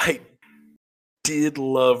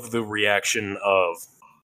the reaction of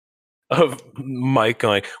Mike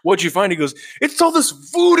going, "What'd you find?" He goes, "It's all this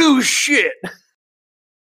voodoo shit."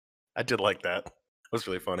 I did like that. It was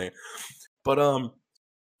really funny. But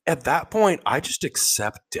at that point, I just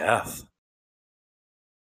accept death.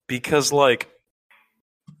 Because, like,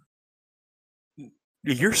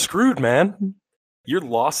 you're screwed, man. You're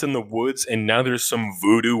lost in the woods, and now there's some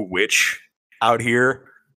voodoo witch out here,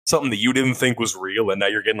 something that you didn't think was real, and now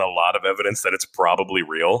you're getting a lot of evidence that it's probably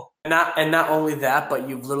real. And not only that, but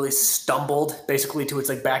you've literally stumbled basically to its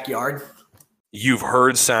like backyard. You've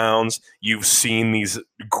heard sounds. You've seen these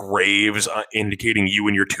graves indicating you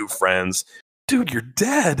and your two friends. Dude, you're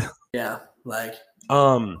dead. Yeah, like.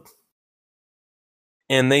 And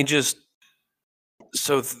they just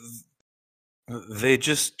they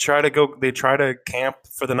just try to go. They try to camp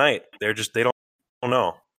for the night. They don't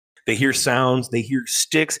know. They hear sounds. They hear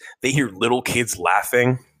sticks. They hear little kids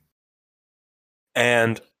laughing.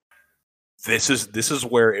 And this is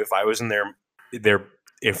where if I was in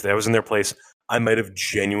if I was in their place, I might have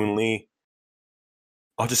genuinely,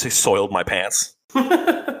 I'll just say, soiled my pants.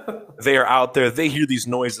 They are out there. They hear these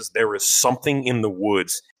noises. There is something in the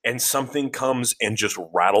woods, and something comes and just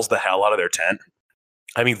rattles the hell out of their tent.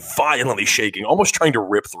 I mean, violently shaking, almost trying to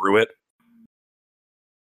rip through it.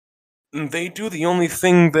 And they do the only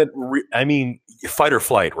thing that, fight or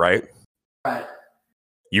flight, right? Right.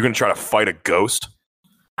 You're going to try to fight a ghost?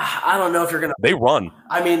 I don't know if you're going to. They run.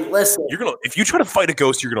 I mean, listen. If you try to fight a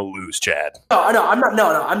ghost, you're going to lose, Chad. No, I'm not.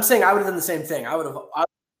 No. I'm saying I would have done the same thing. I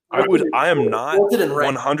am not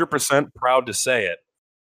 100% proud to say it.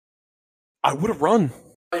 I would have run.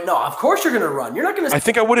 No, of course you're going to run. You're not going to. I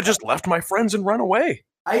think I would have just left my friends and run away.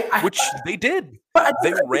 Which they did.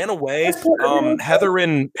 They ran away. Heather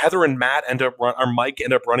and Matt Mike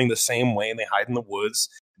end up running the same way, and they hide in the woods.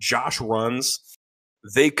 Josh runs.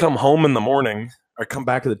 They come home in the morning, or come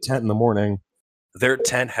back to the tent in the morning. Their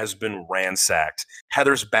tent has been ransacked.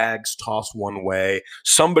 Heather's bags tossed one way.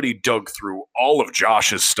 Somebody dug through all of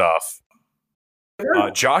Josh's stuff.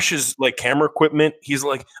 Josh's camera equipment. He's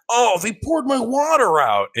like, "Oh, they poured my water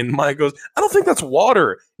out." And Mike goes, "I don't think that's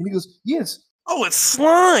water." And he goes, "Yes. Oh, it's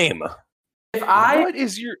slime." What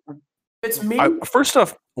is your? It's me. First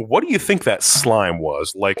off, what do you think that slime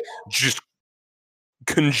was? Just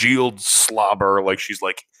congealed slobber? She's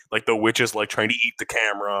like the witch is trying to eat the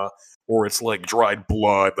camera, or it's dried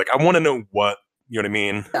blood. I want to know what. You know what I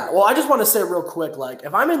mean? Yeah, well, I just want to say real quick,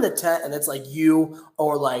 if I'm in the tent and it's you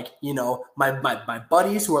or my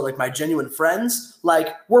buddies who are my genuine friends,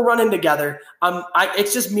 we're running together.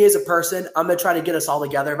 It's just me as a person. I'm gonna try to get us all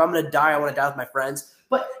together. If I'm gonna die, I want to die with my friends.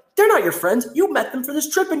 But they're not your friends. You met them for this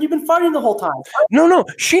trip and you've been fighting the whole time. No,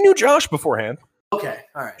 she knew Josh beforehand. Okay,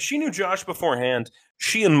 all right. She knew Josh beforehand.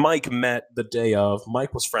 She and Mike met the day of.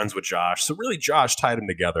 Mike was friends with Josh, so really Josh tied them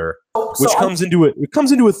together, which comes into it. It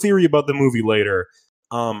comes into a theory about the movie later.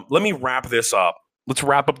 Let me wrap this up. Let's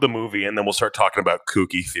wrap up the movie, and then we'll start talking about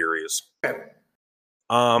kooky theories. Okay.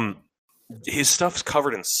 His stuff's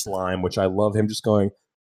covered in slime, which I love. Him just going,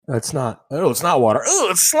 "It's not. Oh, it's not water. Oh,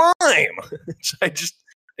 it's slime."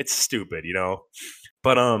 It's stupid,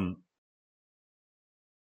 But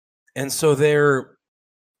and so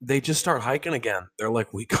they just start hiking again. They're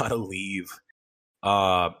like, "We gotta leave."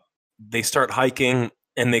 They start hiking,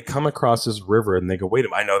 and they come across this river, and they go, "Wait a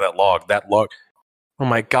minute, I know that log. That log. Oh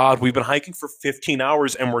my God, we've been hiking for 15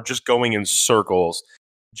 hours, and we're just going in circles."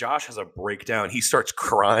 Josh has a breakdown. He starts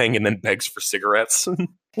crying and then begs for cigarettes.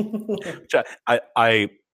 I,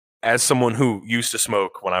 as someone who used to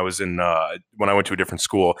smoke when I was when I went to a different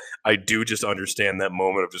school, I do just understand that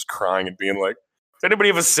moment of just crying and being like, "Does anybody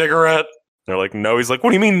have a cigarette?" They're like, "No." He's like, "What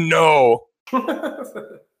do you mean, no?"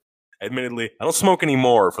 Admittedly, I don't smoke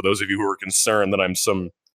anymore, for those of you who are concerned that I'm some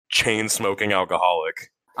chain-smoking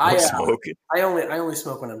alcoholic. I only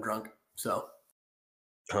smoke when I'm drunk, so.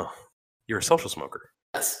 Oh, you're a social smoker.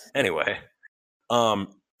 Yes. Anyway,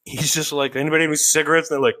 he's just like, "Anybody have any cigarettes?"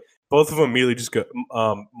 And they're like, both of them immediately just go,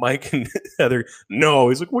 Mike and Heather, "No."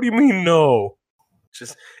 He's like, "What do you mean, no?"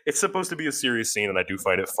 It's supposed to be a serious scene, and I do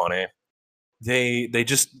find it funny. They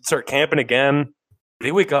just start camping again.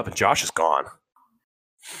 They wake up and Josh is gone.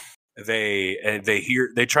 They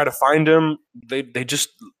try to find him.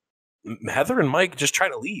 Heather and Mike just try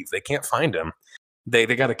to leave. They can't find him. They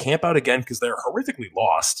got to camp out again because they're horrifically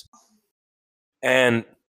lost. And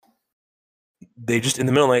they just, in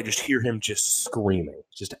the middle of the night, just hear him just screaming.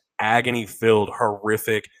 Just agony-filled,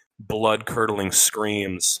 horrific, blood-curdling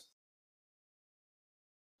screams.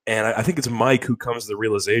 And I think it's Mike who comes to the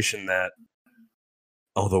realization that,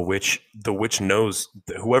 oh, the witch knows,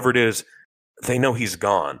 whoever it is, they know he's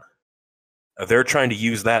gone. They're trying to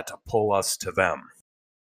use that to pull us to them.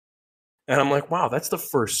 And I'm like, wow, that's the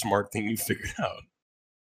first smart thing you figured out.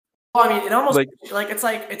 Well, I mean, it almost I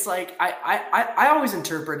always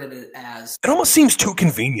interpreted it as, it almost seems too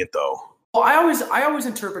convenient, though. Well, I always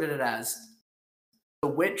interpreted it as the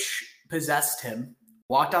witch possessed him,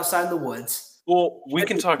 walked outside in the woods. Well, we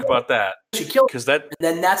can talk about that. She killed him, because that, and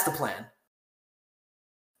then that's the plan.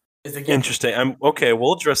 Interesting. Okay.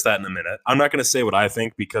 We'll address that in a minute. I'm not going to say what I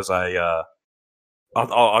think because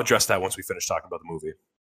I'll address that once we finish talking about the movie.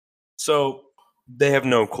 So they have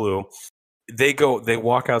no clue. They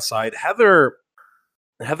walk outside. Heather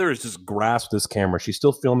Heather has just grasped this camera. She's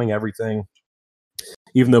still filming everything,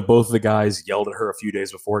 even though both of the guys yelled at her a few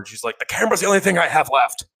days before. And she's like, the camera's the only thing I have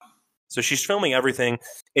left. So she's filming everything.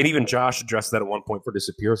 And even Josh addressed that at one point for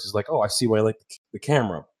Disappears. He's like, oh, I see why I like the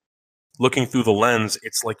camera. Looking through the lens,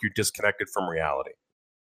 it's like you're disconnected from reality.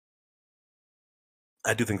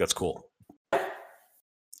 I do think that's cool.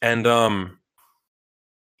 And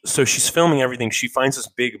so she's filming everything. She finds this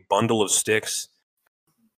big bundle of sticks,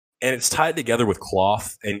 and it's tied together with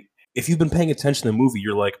cloth. And if you've been paying attention to the movie,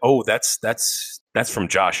 you're like, oh, that's from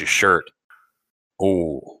Josh's shirt.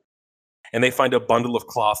 Oh. And they find a bundle of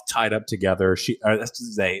cloth tied up together.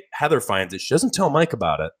 Heather finds it. She doesn't tell Mike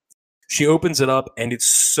about it. She opens it up, and it's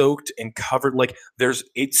soaked and covered. Like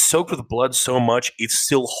it's soaked with blood so much, it's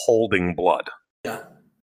still holding blood. Yeah.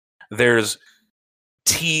 There's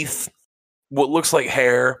teeth, what looks like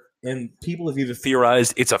hair, and people have either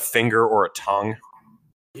theorized it's a finger or a tongue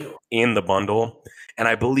in the bundle. And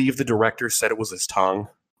I believe the director said it was his tongue.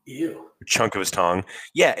 Ew. A chunk of his tongue.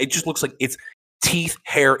 Yeah, it just looks like it's teeth,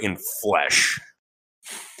 hair, and flesh.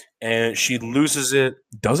 And she loses it,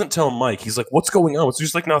 doesn't tell Mike. He's like, what's going on? It's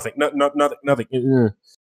just like nothing. Nothing.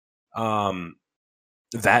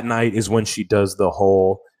 That night is when she does the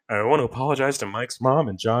whole, I want to apologize to Mike's mom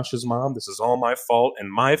and Josh's mom. This is all my fault.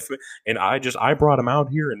 And I brought him out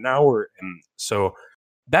here, and now and so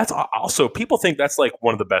that's also, people think that's like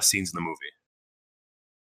one of the best scenes in the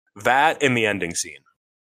movie. That and the ending scene.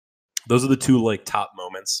 Those are the two like top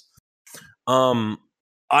moments.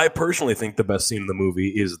 I personally think the best scene in the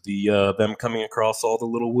movie is the them coming across all the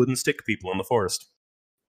little wooden stick people in the forest.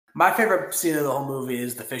 My favorite scene of the whole movie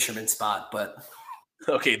is the fisherman spot, but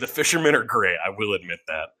okay, the fishermen are great. I will admit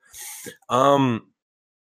that. And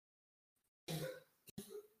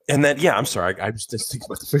then I'm sorry, I was just thinking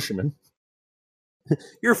about the fishermen.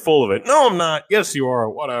 You're full of it. No, I'm not. Yes, you are.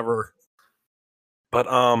 Whatever. But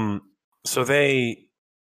so they,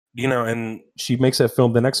 and she makes that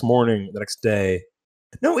film the next morning, the next day.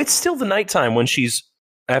 No, it's still the nighttime when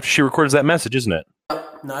after she records that message, isn't it?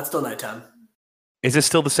 No, it's still nighttime. Is it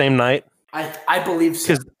still the same night? I believe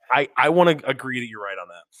so. Because I want to agree that you're right on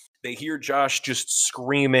that. They hear Josh just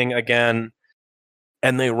screaming again,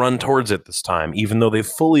 and they run towards it this time, even though they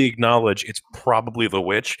fully acknowledge it's probably the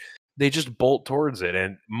witch. They just bolt towards it,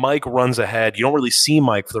 and Mike runs ahead. You don't really see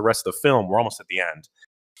Mike for the rest of the film. We're almost at the end.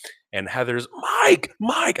 And Heather's, Mike!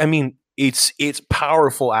 I mean, it's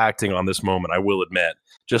powerful acting on this moment, I will admit.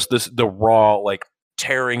 Just the raw, like,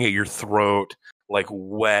 tearing at your throat, like,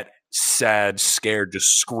 wet, sad, scared,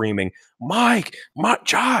 just screaming, Mike,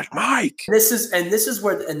 Josh, Mike.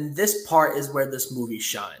 This part is where this movie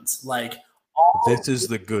shines. Like, this is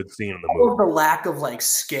the good scene in the movie. The lack of like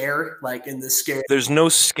scare, like in the scare. There's no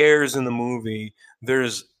scares in the movie.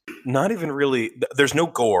 There's not even really. There's no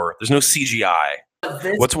gore. There's no CGI.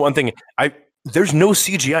 What's one thing? There's no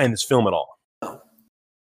CGI in this film at all. No.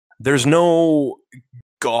 There's no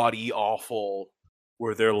gaudy, awful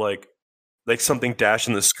where they're like something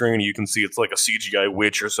dashing the screen. You can see it's like a CGI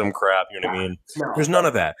witch or some crap. You know what I mean? No. There's none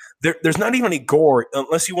of that. There's not even any gore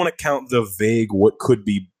unless you want to count the vague what could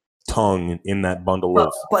be tongue in that bundle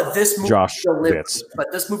of but this movie Josh bits.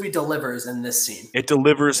 But this movie delivers in this scene. It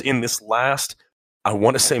delivers in this last, I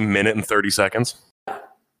want to say, minute and 30 seconds.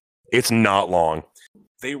 It's not long.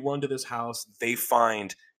 They run to this house. They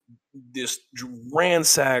find this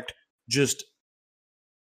ransacked, just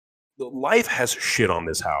life has shit on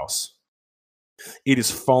this house. It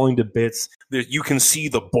is falling to bits. You can see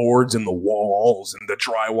the boards in the walls and the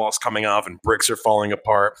drywall's coming off and bricks are falling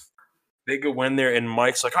apart. They go in there and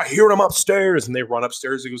Mike's like, I hear him upstairs. And they run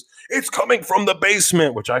upstairs. He goes, it's coming from the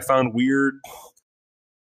basement, which I found weird.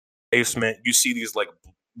 Basement. You see these like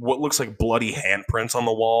what looks like bloody handprints on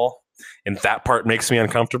the wall. And that part makes me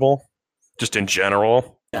uncomfortable. Just in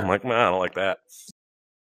general. I'm like, I don't like that.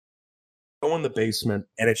 Go in the basement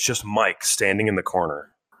and it's just Mike standing in the corner.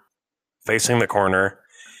 Facing the corner.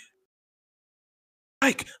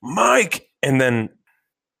 Mike! And then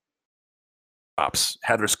stops.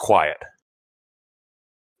 Heather's quiet.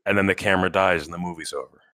 And then the camera dies and the movie's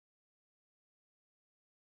over.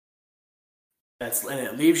 And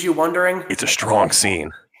it leaves you wondering. It's a strong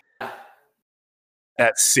scene.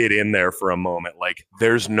 That sit in there for a moment. Like,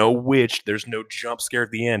 there's no witch. There's no jump scare at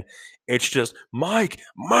the end. It's just, Mike!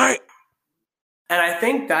 And I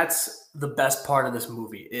think that's the best part of this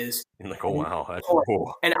movie is... You're like, oh, wow. That's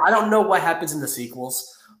cool. And I don't know what happens in the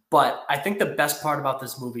sequels, but I think the best part about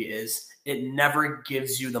this movie is it never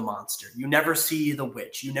gives you the monster. You never see the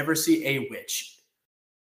witch. You never see a witch.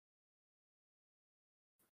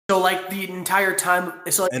 So, like, the entire time...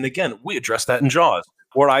 And again, we addressed that in Jaws,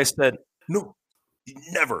 where I said, no,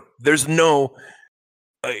 never. There's no...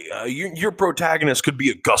 your protagonist could be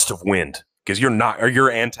a gust of wind because you're not, or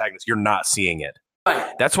your antagonist, you're not seeing it.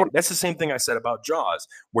 Right. That's the same thing I said about Jaws,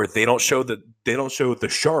 where they don't show the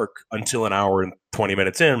shark until an hour and 20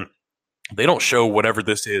 minutes in. They don't show whatever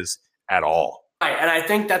this is at all. Right, and I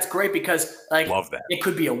think that's great because, like, love that. It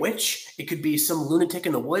could be a witch, it could be some lunatic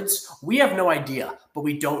in the woods. We have no idea, but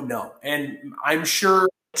we don't know, and I'm sure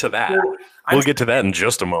to that. We'll get to that in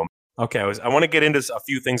just a moment. Okay, I want to get into a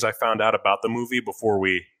few things I found out about the movie before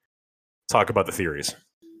we talk about the theories.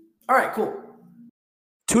 All right, cool.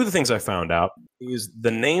 Two of the things I found out is the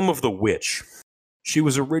name of the witch. She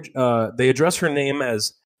was they address her name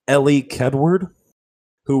as Ellie Kedward,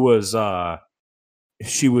 who was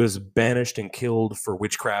she was banished and killed for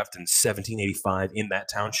witchcraft in 1785 in that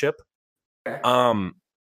township. Okay.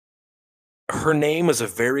 Her name is a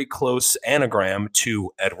very close anagram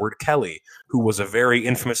to Edward Kelly, who was a very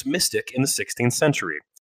infamous mystic in the 16th century.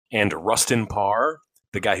 And Rustin Parr,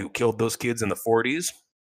 the guy who killed those kids in the 40s,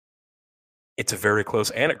 it's a very close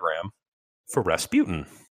anagram for Rasputin.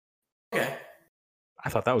 Okay. I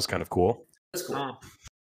thought that was kind of cool. That's cool.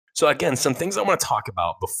 So again, some things I want to talk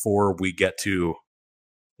about before we get to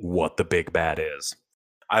what the big bad is.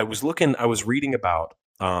 I was reading about,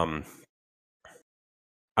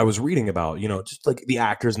 just like the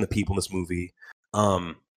actors and the people in this movie.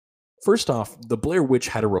 First off, the Blair Witch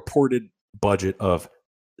had a reported budget of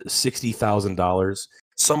 $60,000.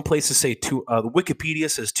 Some places say Wikipedia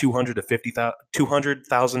says 200,000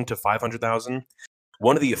 to 500,000.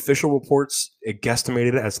 One of the official reports, it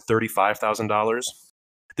guesstimated it as $35,000.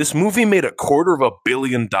 This movie made $250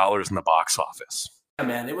 million in the box office. Yeah,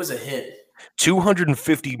 man, it was a hit.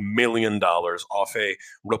 $250 million off a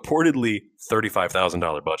reportedly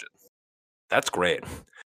 $35,000 budget. That's great.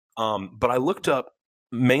 But I looked up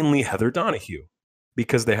mainly Heather Donahue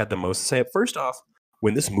because they had the most to say. First off,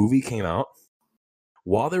 when this movie came out,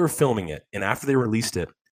 while they were filming it and after they released it,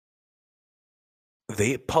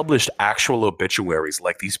 they published actual obituaries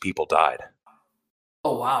like these people died.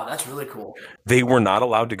 Oh, wow. That's really cool. They were not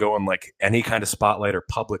allowed to go on like any kind of spotlight or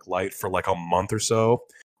public light for like a month or so.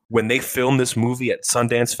 When they filmed this movie at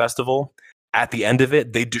Sundance Festival, at the end of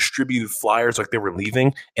it, they distributed flyers like they were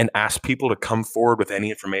leaving and asked people to come forward with any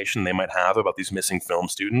information they might have about these missing film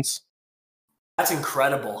students. That's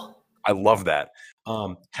incredible. I love that.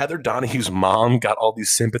 Heather Donahue's mom got all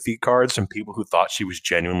these sympathy cards from people who thought she was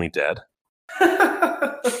genuinely dead.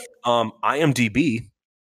 IMDb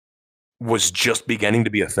was just beginning to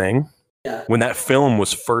be a thing. Yeah. When that film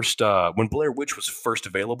was first, when Blair Witch was first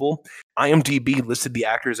available, IMDb listed the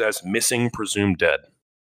actors as missing, presumed dead.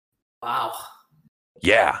 Wow.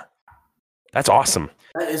 Yeah. That's awesome.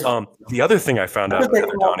 That is the other thing I found out about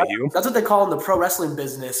Heather Donahue. That's what they call in the pro wrestling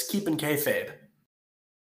business, keeping kayfabe.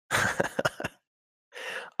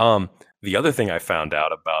 The other thing I found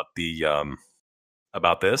out about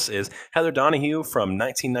about this is Heather Donahue from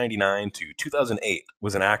 1999 to 2008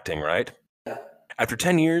 was in acting, right? Yeah. After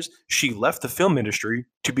 10 years, she left the film industry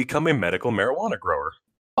to become a medical marijuana grower.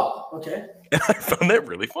 Oh, okay. And I found that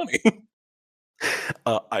really funny.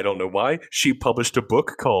 I don't know why. She published a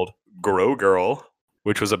book called Grow Girl,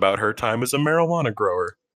 which was about her time as a marijuana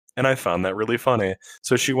grower. And I found that really funny.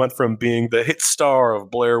 So she went from being the hit star of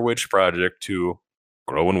Blair Witch Project to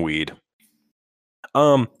growing weed.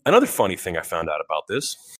 Another funny thing I found out about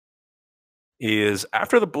this is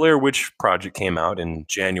after the Blair Witch Project came out in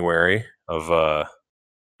January of,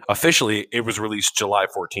 officially it was released July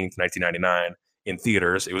 14th, 1999 in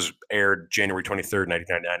theaters. It was aired January 23rd,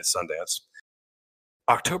 1999 at Sundance.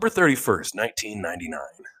 October 31st, 1999.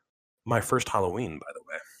 My first Halloween, by the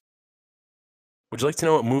way. Would you like to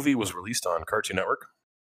know what movie was released on Cartoon Network?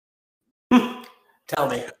 Tell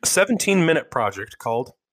me. A 17-minute project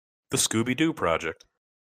called The Scooby-Doo Project.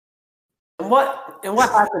 And what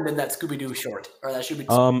happened in that Scooby-Doo short? Or that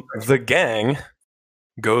Scooby-Doo the gang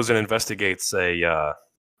goes and investigates a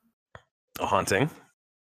haunting.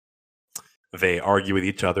 They argue with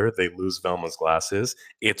each other. They lose Velma's glasses.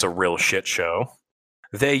 It's a real shit show.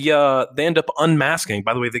 They end up unmasking.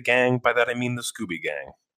 By the way, the gang, by that I mean the Scooby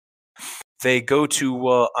Gang. They go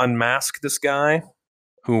to unmask this guy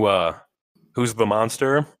who's the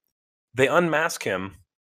monster. They unmask him,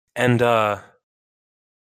 and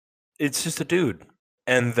it's just a dude.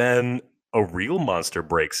 And then a real monster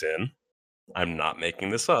breaks in. I'm not making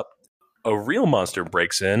this up. A real monster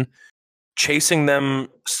breaks in, chasing them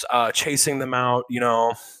out. You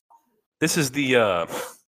know, this is the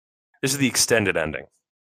extended ending.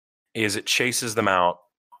 Is it chases them out?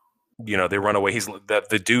 You know, they run away. He's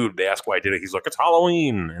the dude. They ask why he did it. He's like, it's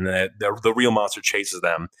Halloween, and the real monster chases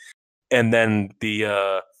them. And then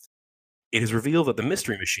it is revealed that the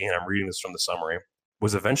Mystery Machine. I'm reading this from the summary.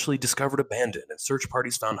 was eventually discovered abandoned, and search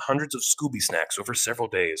parties found hundreds of Scooby snacks over several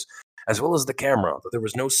days, as well as the camera, though there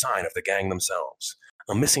was no sign of the gang themselves.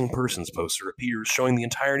 A missing persons poster appears showing the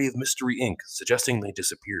entirety of Mystery Inc., suggesting they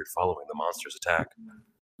disappeared following the monster's attack.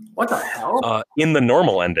 What the hell? In the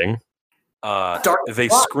normal ending, they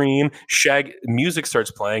scream, music starts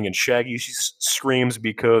playing, and Shaggy screams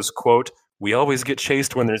because, quote, "We always get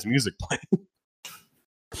chased when there's music playing."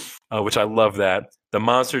 Which I love that. The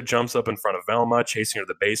monster jumps up in front of Velma, chasing her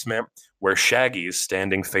to the basement, where Shaggy is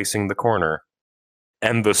standing facing the corner.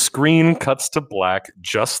 And the screen cuts to black,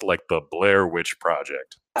 just like the Blair Witch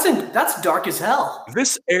Project. That's dark as hell.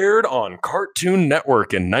 This aired on Cartoon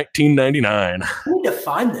Network in 1999. I need to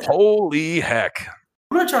find this. Holy heck.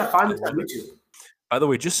 I'm going to try to find this on YouTube. By the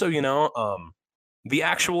way, just so you know, the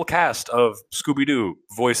actual cast of Scooby-Doo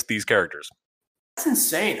voiced these characters. That's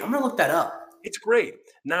insane. I'm going to look that up. It's great.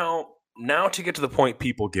 Now to get to the point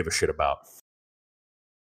people give a shit about.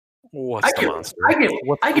 What's the monster?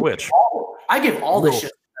 What's the witch? I give all this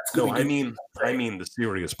shit. No, I mean the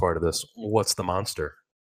serious part of this. What's the monster?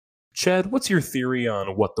 Chad, what's your theory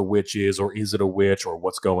on what the witch is, or is it a witch, or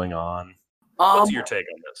what's going on? What's your take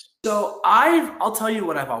on this? So I'll tell you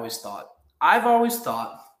what I've always thought. I've always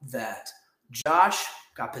thought that Josh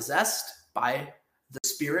got possessed by the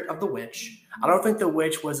spirit of the witch. I don't think the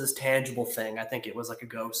witch was this tangible thing. I think it was like a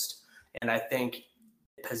ghost. And I think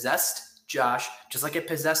it possessed Josh, just like it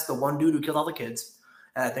possessed the one dude who killed all the kids.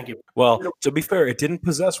 And I think it... Well, to be fair, it didn't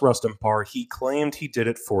possess Rustin Parr. He claimed he did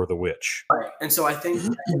it for the witch. Right. And so I think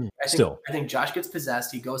Josh gets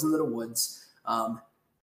possessed. He goes into the woods.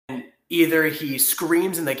 And either he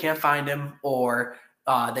screams and they can't find him, or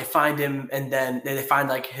they find him and then they find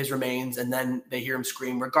like his remains and then they hear him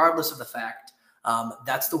scream. Regardless of the fact,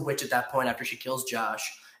 that's the witch at that point after she kills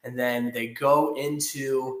Josh. And then they go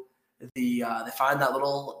into they find that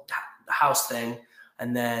little house thing,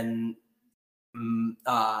 and then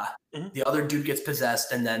the other dude gets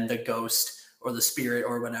possessed, and then the ghost or the spirit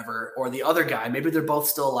or whatever, or the other guy, maybe they're both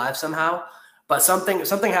still alive somehow, but something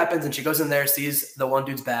happens and she goes in there, sees the one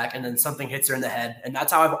dude's back, and then something hits her in the head. And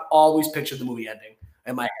that's how I've always pictured the movie ending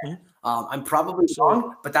in my head. I'm probably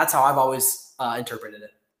wrong, but that's how I've always interpreted it.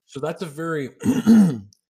 So that's a very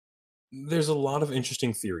there's a lot of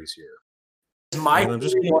interesting theories here. And I'm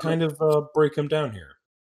just going to kind of break them down here.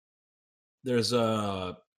 There's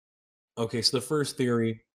okay, so the first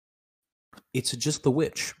theory, it's just the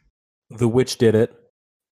witch. The witch did it.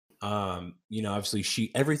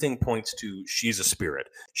 Obviously everything points to she's a spirit.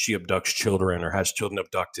 She abducts children or has children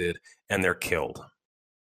abducted and they're killed.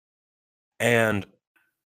 And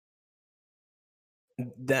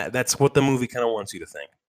that's what the movie kind of wants you to think.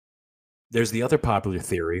 There's the other popular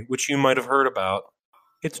theory, which you might have heard about.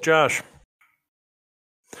 It's Josh.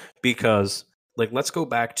 Because, let's go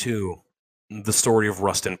back to the story of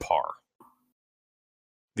Rustin Parr.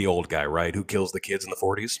 The old guy, right? Who kills the kids in the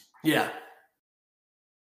 40s? Yeah.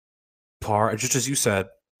 Parr, just as you said,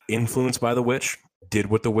 influenced by the witch, did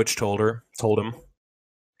what the witch told him,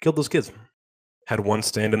 killed those kids. Had one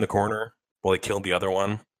stand in the corner while he killed the other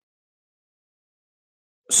one.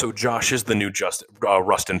 So Josh is the new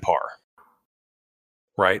Rustin Parr.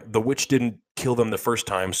 Right? The witch didn't kill them the first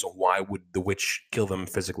time, so why would the witch kill them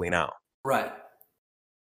physically now? Right.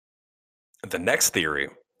 The next theory,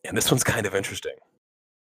 and this one's kind of interesting.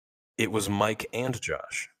 It was Mike and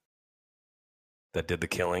Josh that did the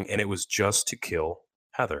killing, and it was just to kill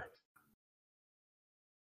Heather.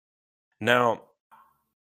 Now,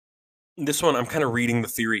 this one, I'm kind of reading the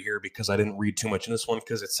theory here because I didn't read too much in this one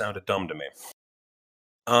because it sounded dumb to me.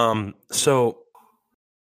 So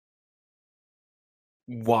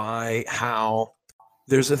why, how?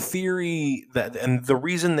 There's a theory that, and the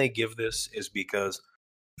reason they give this is because,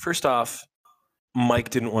 first off, Mike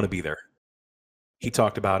didn't want to be there. He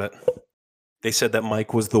talked about it. They said that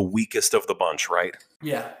Mike was the weakest of the bunch, right?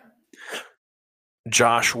 Yeah.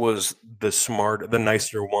 Josh was the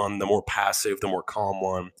nicer one, the more passive, the more calm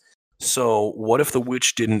one. So what if the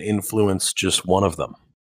witch didn't influence just one of them?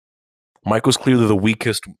 Mike was clearly the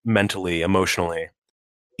weakest mentally, emotionally.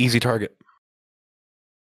 Easy target.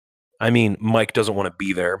 I mean, Mike doesn't want to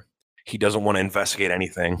be there. He doesn't want to investigate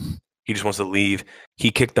anything. He just wants to leave. He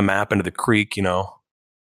kicked the map into the creek,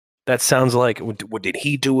 That sounds like, did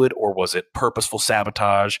he do it, or was it purposeful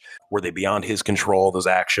sabotage? Were they beyond his control, those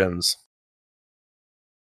actions?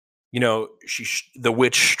 The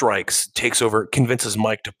witch strikes, takes over, convinces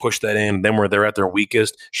Mike to push that in. Then where they're at their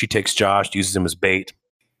weakest, she takes Josh, uses him as bait.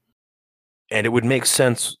 And it would make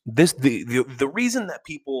sense. The reason that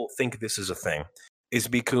people think this is a thing is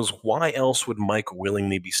because why else would Mike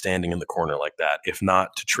willingly be standing in the corner like that, if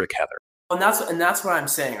not to trick Heather? And that's what I'm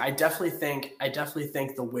saying. I definitely think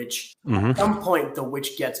the witch at some point the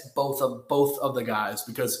witch gets both of the guys,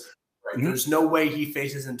 because there's no way he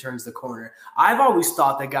faces and turns the corner. I've always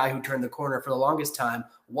thought the guy who turned the corner for the longest time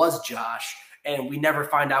was Josh, and we never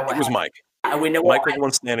find out what happened. It was Mike. And we know Mike was the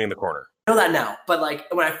one standing in the corner. I know that now, but like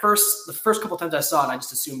when the first couple times I saw it, I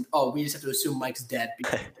just assumed, we just have to assume Mike's dead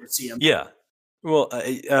because we don't see him. Yeah. Well,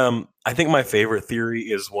 I think my favorite theory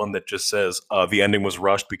is one that just says the ending was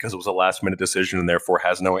rushed because it was a last-minute decision and therefore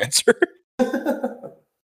has no answer.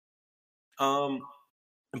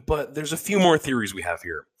 But there's a few more theories we have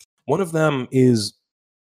here. One of them is,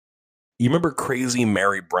 you remember Crazy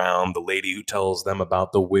Mary Brown, the lady who tells them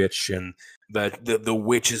about the witch, and that the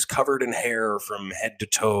witch is covered in hair from head to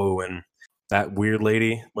toe, and that weird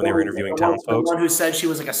lady when they were interviewing townsfolk. The one who said she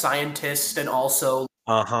was like a scientist and also...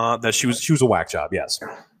 that she was a whack job, yes.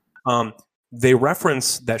 They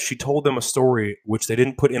reference that she told them a story, which they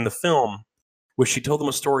didn't put in the film, which she told them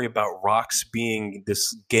a story about rocks being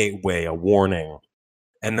this gateway, a warning.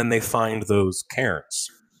 And then they find those cairns.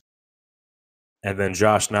 And then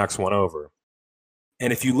Josh knocks one over.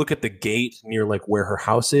 And if you look at the gate near like where her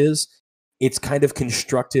house is, it's kind of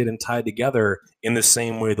constructed and tied together in the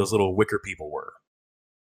same way those little wicker people were.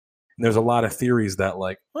 And there's a lot of theories that,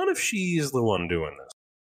 like, what if she's the one doing this?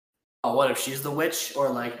 Oh, what if she's the witch, or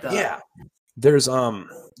like the... Yeah. There's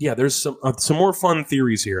some more fun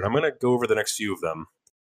theories here, and I'm gonna go over the next few of them.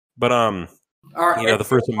 But the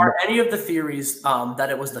first one... Are any of the theories that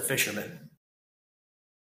it was the fisherman?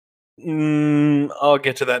 I'll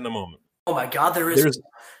get to that in a moment. Oh my God, there's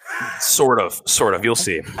sort of. You'll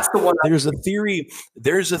see. That's the one. There's a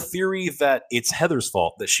theory that it's Heather's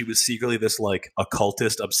fault, that she was secretly this like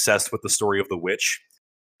occultist obsessed with the story of the witch,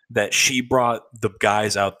 that she brought the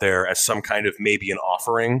guys out there as some kind of maybe an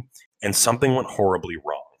offering, and something went horribly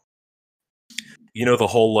wrong. You know, the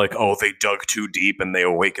whole like, they dug too deep and they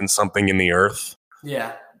awakened something in the earth.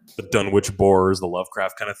 Yeah. The Dunwich Boars, the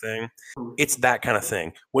Lovecraft kind of thing. It's that kind of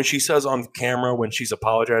thing. When she says on camera, when she's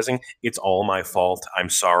apologizing, it's all my fault. I'm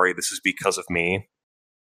sorry. This is because of me.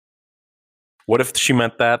 What if she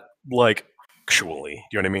meant that, like, actually?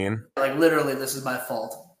 Do you know what I mean? Like, literally, this is my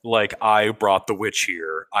fault. Like, I brought the witch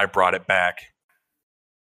here. I brought it back.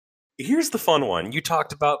 Here's the fun one. You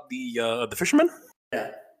talked about the fisherman?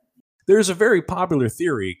 Yeah. There's a very popular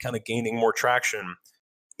theory, kind of gaining more traction.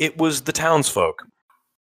 It was the townsfolk.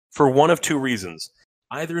 For one of two reasons.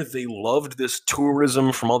 Either they loved this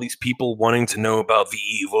tourism from all these people wanting to know about the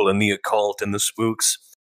evil and the occult and the spooks,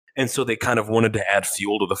 and so they kind of wanted to add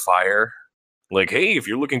fuel to the fire. Like, hey, if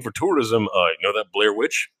you're looking for tourism, you know that Blair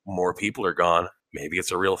Witch? More people are gone. Maybe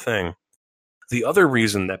it's a real thing. The other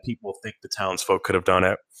reason that people think the townsfolk could have done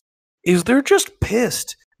it is they're just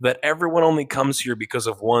pissed that everyone only comes here because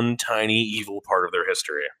of one tiny evil part of their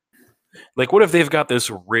history. Like, what if they've got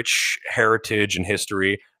this rich heritage and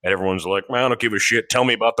history, and everyone's like, man, I don't give a shit. Tell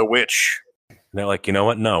me about the witch. And they're like, you know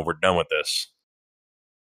what? No, we're done with this.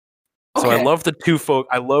 Okay. So I love the two folk.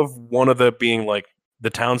 I love one of the being like the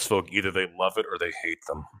townsfolk. Either they love it or they hate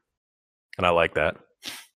them. And I like that.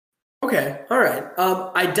 Okay. All right.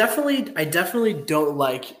 I definitely don't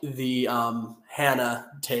like the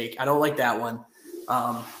Hannah take. I don't like that one.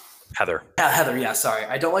 Heather. Heather. Yeah. Sorry.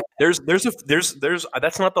 I don't like. There's.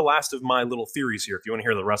 That's not the last of my little theories here. If you want to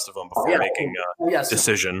hear the rest of them before making a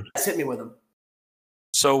decision, hit me with them.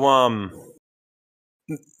 So,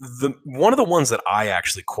 the one of the ones that I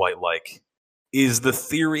actually quite like is the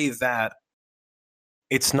theory that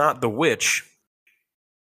it's not the witch,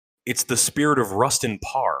 it's the spirit of Rustin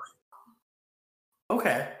Parr.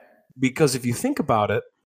 Okay. Because if you think about it,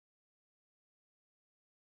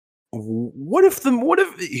 what if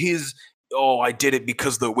his, I did it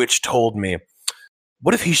because the witch told me.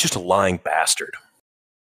 What if he's just a lying bastard?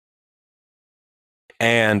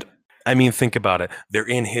 And I mean, think about it. They're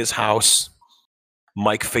in his house.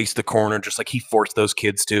 Mike faced the corner just like he forced those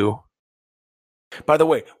kids to. By the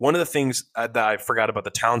way, one of the things that I forgot about the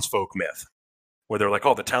townsfolk myth, where they're like,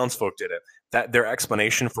 the townsfolk did it. That their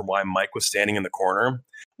explanation for why Mike was standing in the corner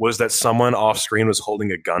was that someone off screen was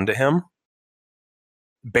holding a gun to him,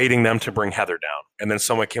 baiting them to bring Heather down. And then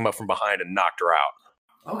someone came up from behind and knocked her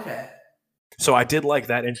out. Okay. So I did like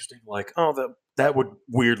that. Interesting. Like, that would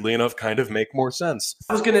weirdly enough kind of make more sense.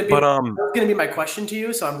 That was gonna be my question to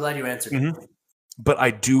you, so I'm glad you answered it. But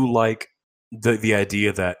I do like the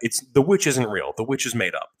idea that the witch isn't real. The witch is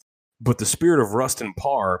made up. But the spirit of Rustin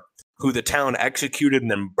Parr, who the town executed and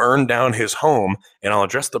then burned down his home, and I'll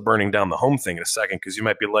address the burning down the home thing in a second, because you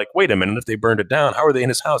might be like, wait a minute, if they burned it down, how are they in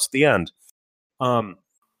his house at the end?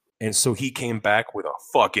 And so he came back with a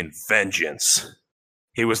fucking vengeance.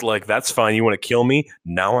 He was like, that's fine. You want to kill me?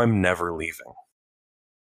 Now I'm never leaving.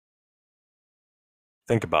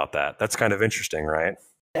 Think about that. That's kind of interesting, right?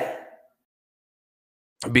 Yeah.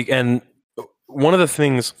 And one of the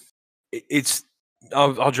things,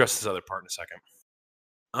 I'll address this other part in a second.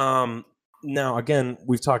 Now, again,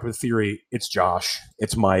 we've talked about the theory. It's Josh.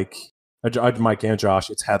 It's Mike. Mike and Josh.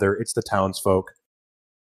 It's Heather. It's the townsfolk.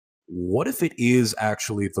 What if it is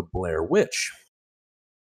actually the Blair Witch?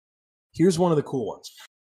 Here's one of the cool ones.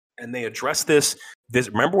 And they address this.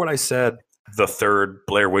 Remember what I said? The third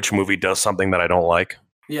Blair Witch movie does something that I don't like?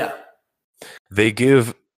 Yeah. They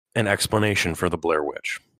give an explanation for the Blair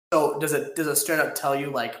Witch. So does it straight up tell you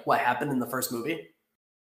like what happened in the first movie?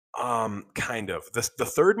 Kind of. The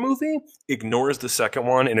third movie ignores the second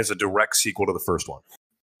one and is a direct sequel to the first one.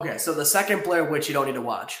 Okay, so the second Blair Witch you don't need to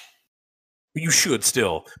watch. You should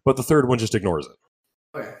still, but the third one just ignores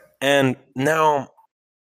it. Okay. And now,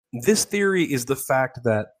 this theory is the fact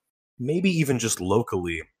that maybe even just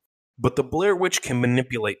locally, but the Blair Witch can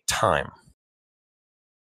manipulate time.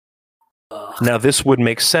 Now, this would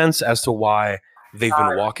make sense as to why they've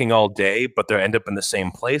been walking all day, but they end up in the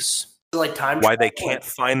same place. Like time why they can't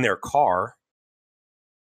find their car.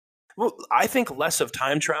 Well, I think less of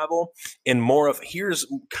time travel and more of, here's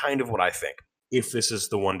kind of what I think, if this is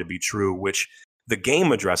the one to be true, which the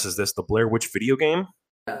game addresses this, the Blair Witch video game.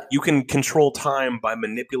 You can control time by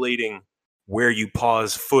manipulating where you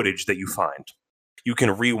pause footage that you find. You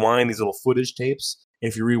can rewind these little footage tapes, and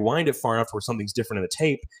if you rewind it far enough to where something's different in the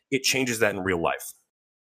tape, it changes that in real life.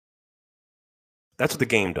 That's what the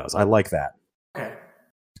game does. I like that. Okay.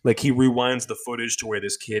 Like, he rewinds the footage to where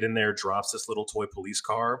this kid in there drops this little toy police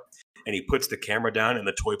car, and he puts the camera down, and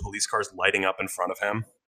the toy police car's lighting up in front of him.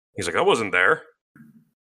 He's like, I wasn't there.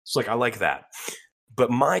 It's like, I like that. But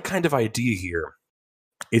my kind of idea here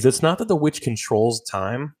is it's not that the witch controls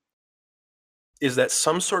time, is that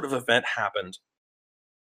some sort of event happened,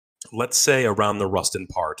 let's say around the Rustin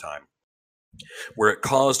Parr time, where it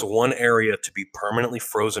caused one area to be permanently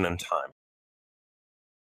frozen in time.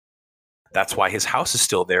 That's why his house is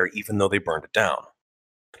still there, even though they burned it down.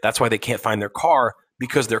 That's why they can't find their car,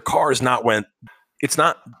 because their car is not when. It's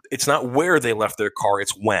not where they left their car.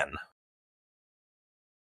 It's when.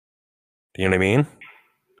 Do you know what I mean?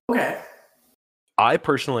 Okay. I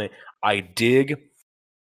dig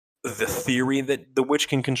the theory that the witch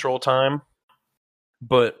can control time,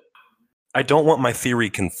 but I don't want my theory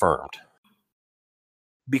confirmed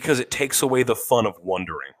because it takes away the fun of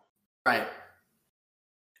wondering. Right.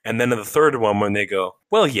 And then in the third one, when they go,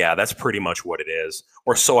 well, yeah, that's pretty much what it is.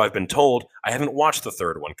 Or so I've been told. I haven't watched the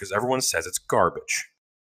third one because everyone says it's garbage.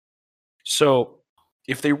 So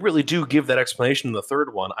if they really do give that explanation in the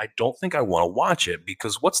third one, I don't think I want to watch it,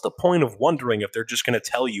 because what's the point of wondering if they're just going to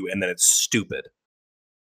tell you and then it's stupid?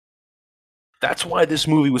 That's why this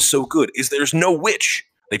movie was so good, is there's no witch.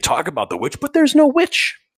 They talk about the witch, but there's no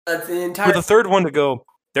witch. That's the entire. For the third one to go,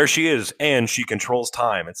 there she is, and she controls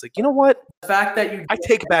time. It's like, you know what? The fact that I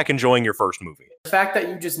take back enjoying your first movie. The fact that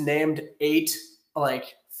you just named 8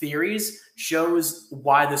 theories shows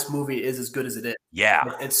why this movie is as good as it is. Yeah.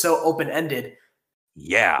 It's so open-ended.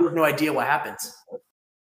 Yeah. You have no idea what happens.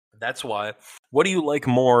 That's why. What do you like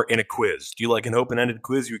more in a quiz? Do you like an open-ended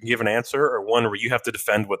quiz you can give an answer, or one where you have to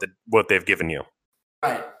defend what they've given you?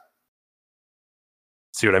 Right.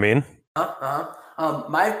 See what I mean?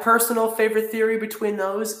 My personal favorite theory between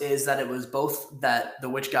those is that it was both that the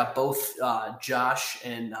witch got both Josh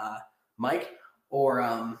and Mike,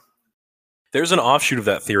 or there's an offshoot of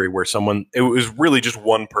that theory where it was really just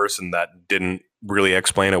one person that didn't really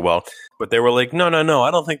explain it well, but they were like, no,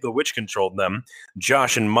 I don't think the witch controlled them.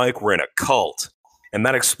 Josh and Mike were in a cult, and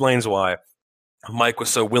that explains why Mike was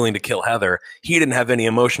so willing to kill Heather. He didn't have any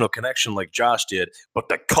emotional connection like Josh did, but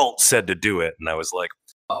the cult said to do it, and I was like,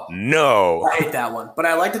 no. I hate that one. But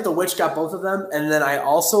I like that the witch got both of them, and then I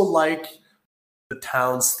also like the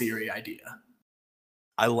town's theory idea.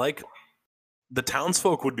 I like the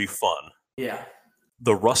townsfolk would be fun. Yeah.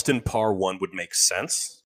 The Rustin Parr one would make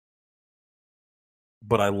sense,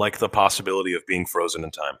 but I like the possibility of being frozen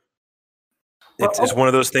in time. It's one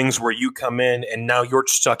of those things where you come in and now you're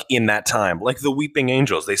stuck in that time. Like the Weeping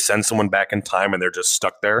Angels, they send someone back in time and they're just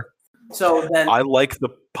stuck there. So then I like the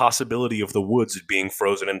possibility of the woods being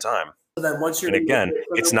frozen in time. So then once you're, and again,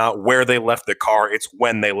 it's not where they left the car; it's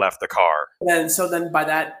when they left the car. And so then by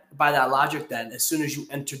that logic, then as soon as you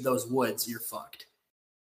entered those woods, you're fucked.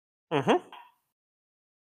 Mm-hmm.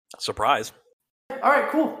 Surprise. All right,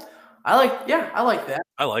 cool. I like that. I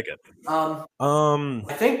like it. I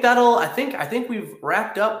think we've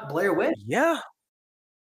wrapped up Blair Witch. Yeah.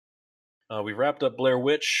 We wrapped up Blair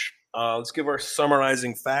Witch. Let's give our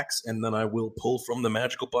summarizing facts, and then I will pull from the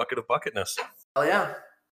magical bucket of bucketness. Oh yeah.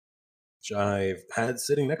 Which I've had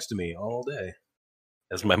sitting next to me all day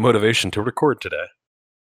as my motivation to record today.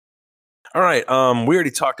 All right, we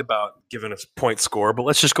already talked about giving us a point score, but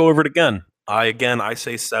let's just go over it again. I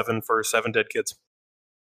say 7 for 7 Dead Kids.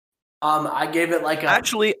 I gave it like a...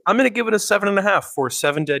 Actually, I'm going to give it a 7.5 for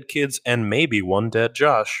 7 Dead Kids and maybe 1 dead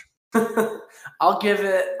Josh. I'll give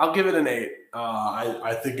it an 8.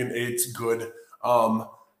 I think an 8's good.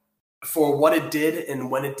 For what it did and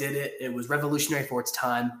when it did it, it was revolutionary for its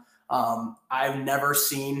time. I've never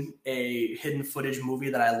seen a hidden footage movie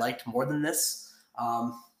that I liked more than this.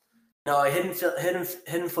 No, hidden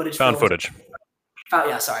footage. Found footage.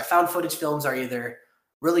 Found footage films are either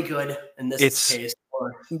really good in this case,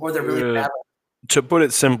 or they're really bad. To put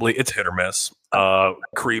it simply, it's hit or miss.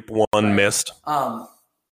 Creep 1 missed.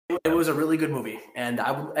 It was a really good movie, and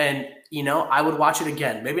I would watch it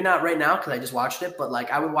again. Maybe not right now because I just watched it, but like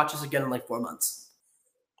I would watch this again in like 4 months.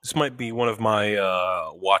 This might be one of my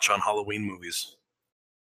watch on Halloween movies.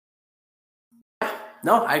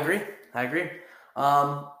 No, I agree.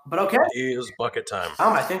 But okay. It is bucket time.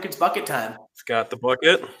 I think it's bucket time. I've got the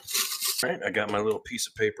bucket. All right, I got my little piece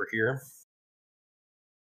of paper here.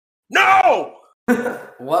 No!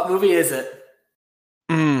 What movie is it?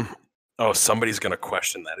 Oh, somebody's going to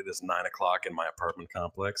question that. It is 9 o'clock in my apartment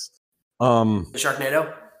complex. The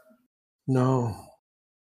Sharknado? No.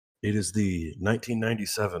 It is the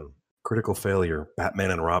 1997 critical failure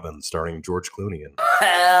Batman and Robin starring George Clooney.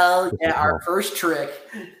 Hell yeah, our first trick.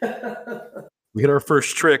 We get our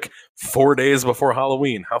first trick 4 days before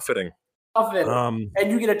Halloween. How fitting. And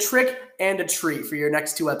you get a trick and a treat for your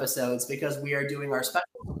next 2 episodes because we are doing our special.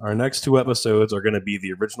 Our next 2 episodes are going to be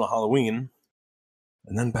the original Halloween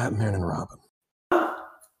and then Batman and Robin.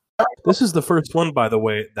 This is the first one, by the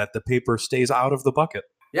way, that the paper stays out of the bucket.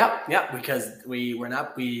 Yeah, because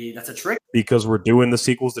that's a trick. Because we're doing the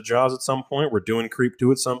sequels to Jaws at some point, we're doing Creep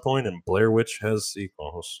 2 at some point, and Blair Witch has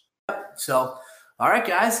sequels. So, all right,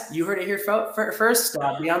 guys, you heard it here first.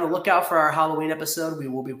 Be on the lookout for our Halloween episode. We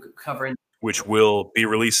will be covering... Which will be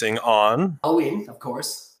releasing on... Halloween, of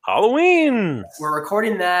course. Halloween! We're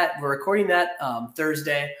recording that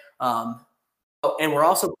Thursday. And we're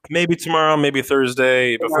also... Maybe tomorrow, maybe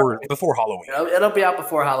Thursday, before Halloween. It'll be out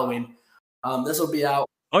before Halloween. This will be out...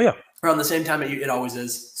 Oh, yeah. Around the same time it always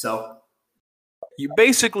is, so...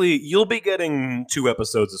 You'll be getting 2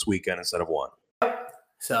 episodes this weekend instead of 1.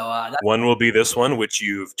 So one will be this one, which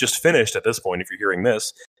you've just finished at this point if you're hearing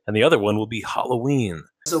this, and the other one will be Halloween.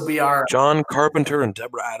 This will be our John Carpenter and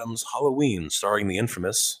Deborah Adams Halloween, starring the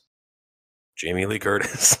infamous Jamie Lee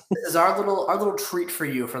Curtis. This is our little treat for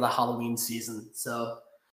you for the Halloween season. So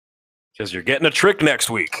because you're getting a trick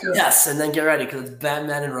next week. Yes, and then get ready because it's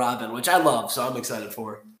Batman and Robin, which I love, so I'm excited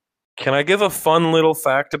for. Can I give a fun little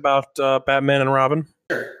fact about Batman and Robin?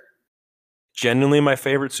 Sure. Genuinely my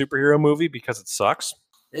favorite superhero movie because it sucks.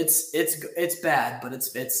 It's bad, but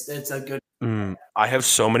it's a good. I have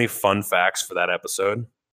so many fun facts for that episode.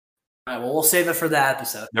 All right, well, we'll save it for that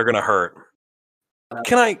episode. They're gonna hurt.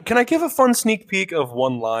 Can I give a fun sneak peek of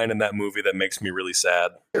one line in that movie that makes me really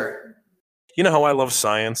sad? Sure. You know how I love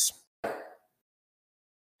science?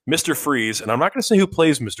 Mr. Freeze, and I'm not going to say who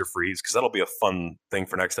plays Mr. Freeze because that'll be a fun thing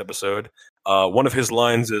for next episode. One of his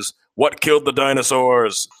lines is, "What killed the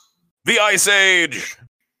dinosaurs? The Ice Age!"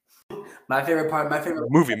 My favorite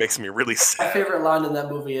movie makes me really sad. My favorite line in that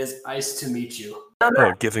movie is "Ice to meet you."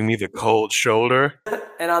 Oh, giving me the cold shoulder.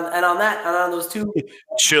 and on those 2.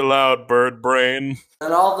 Chill out, bird brain.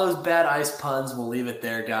 And all those bad ice puns, we'll leave it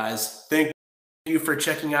there, guys. Thank you for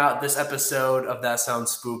checking out this episode of That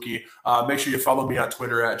Sounds Spooky. Make sure you follow me on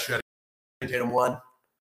Twitter at Tatum1.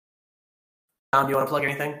 Do you want to plug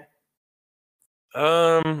anything?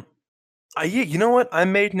 Yeah, you know what? I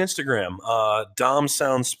made an Instagram. Dom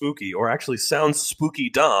Sounds Spooky, or actually Sounds Spooky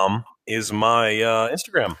Dom is my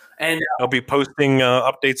Instagram. And I'll be posting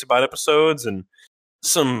updates about episodes and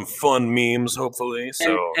some fun memes, hopefully.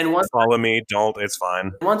 So and follow me. Don't. It's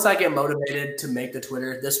fine. Once I get motivated to make the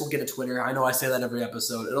Twitter, this will get a Twitter. I know I say that every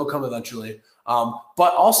episode. It'll come eventually.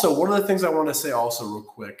 But also, one of the things I want to say also real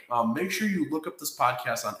quick, make sure you look up this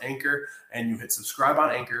podcast on Anchor and you hit subscribe on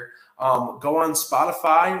Anchor. Go on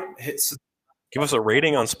Spotify, give us a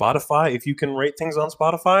rating on Spotify if you can rate things on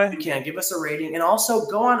Spotify. You can give us a rating, and also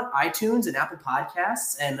go on iTunes and Apple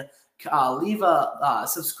Podcasts and leave a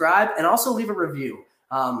subscribe and also leave a review.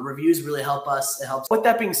 Reviews really help us. It helps. With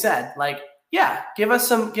that being said, give us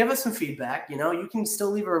some feedback. You know, you can still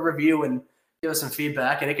leave a review and give us some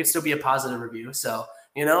feedback, and it can still be a positive review. So,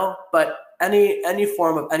 but any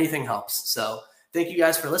form of anything helps. So thank you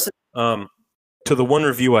guys for listening. To the one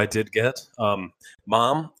review I did get,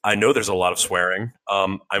 Mom, I know there's a lot of swearing.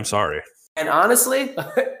 I'm sorry. And honestly,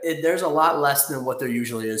 there's a lot less than what there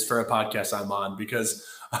usually is for a podcast I'm on because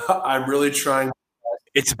I'm really trying.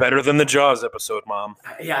 It's better than the Jaws episode, Mom.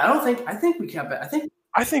 Yeah, I think we kept it.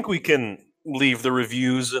 I think we can leave the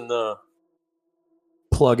reviews and the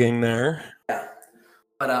plugging there. Yeah.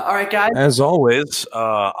 But all right, guys. As always,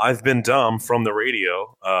 I've been Dom from the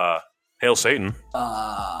radio. Hail Satan.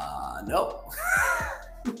 No.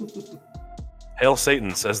 Hail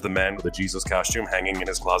Satan, says the man with a Jesus costume hanging in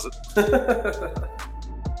his closet.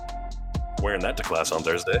 Wearing that to class on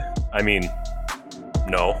Thursday. I mean,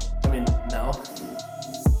 no. No.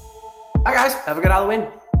 Bye, guys. Have a good Halloween.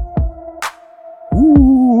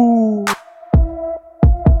 Ooh.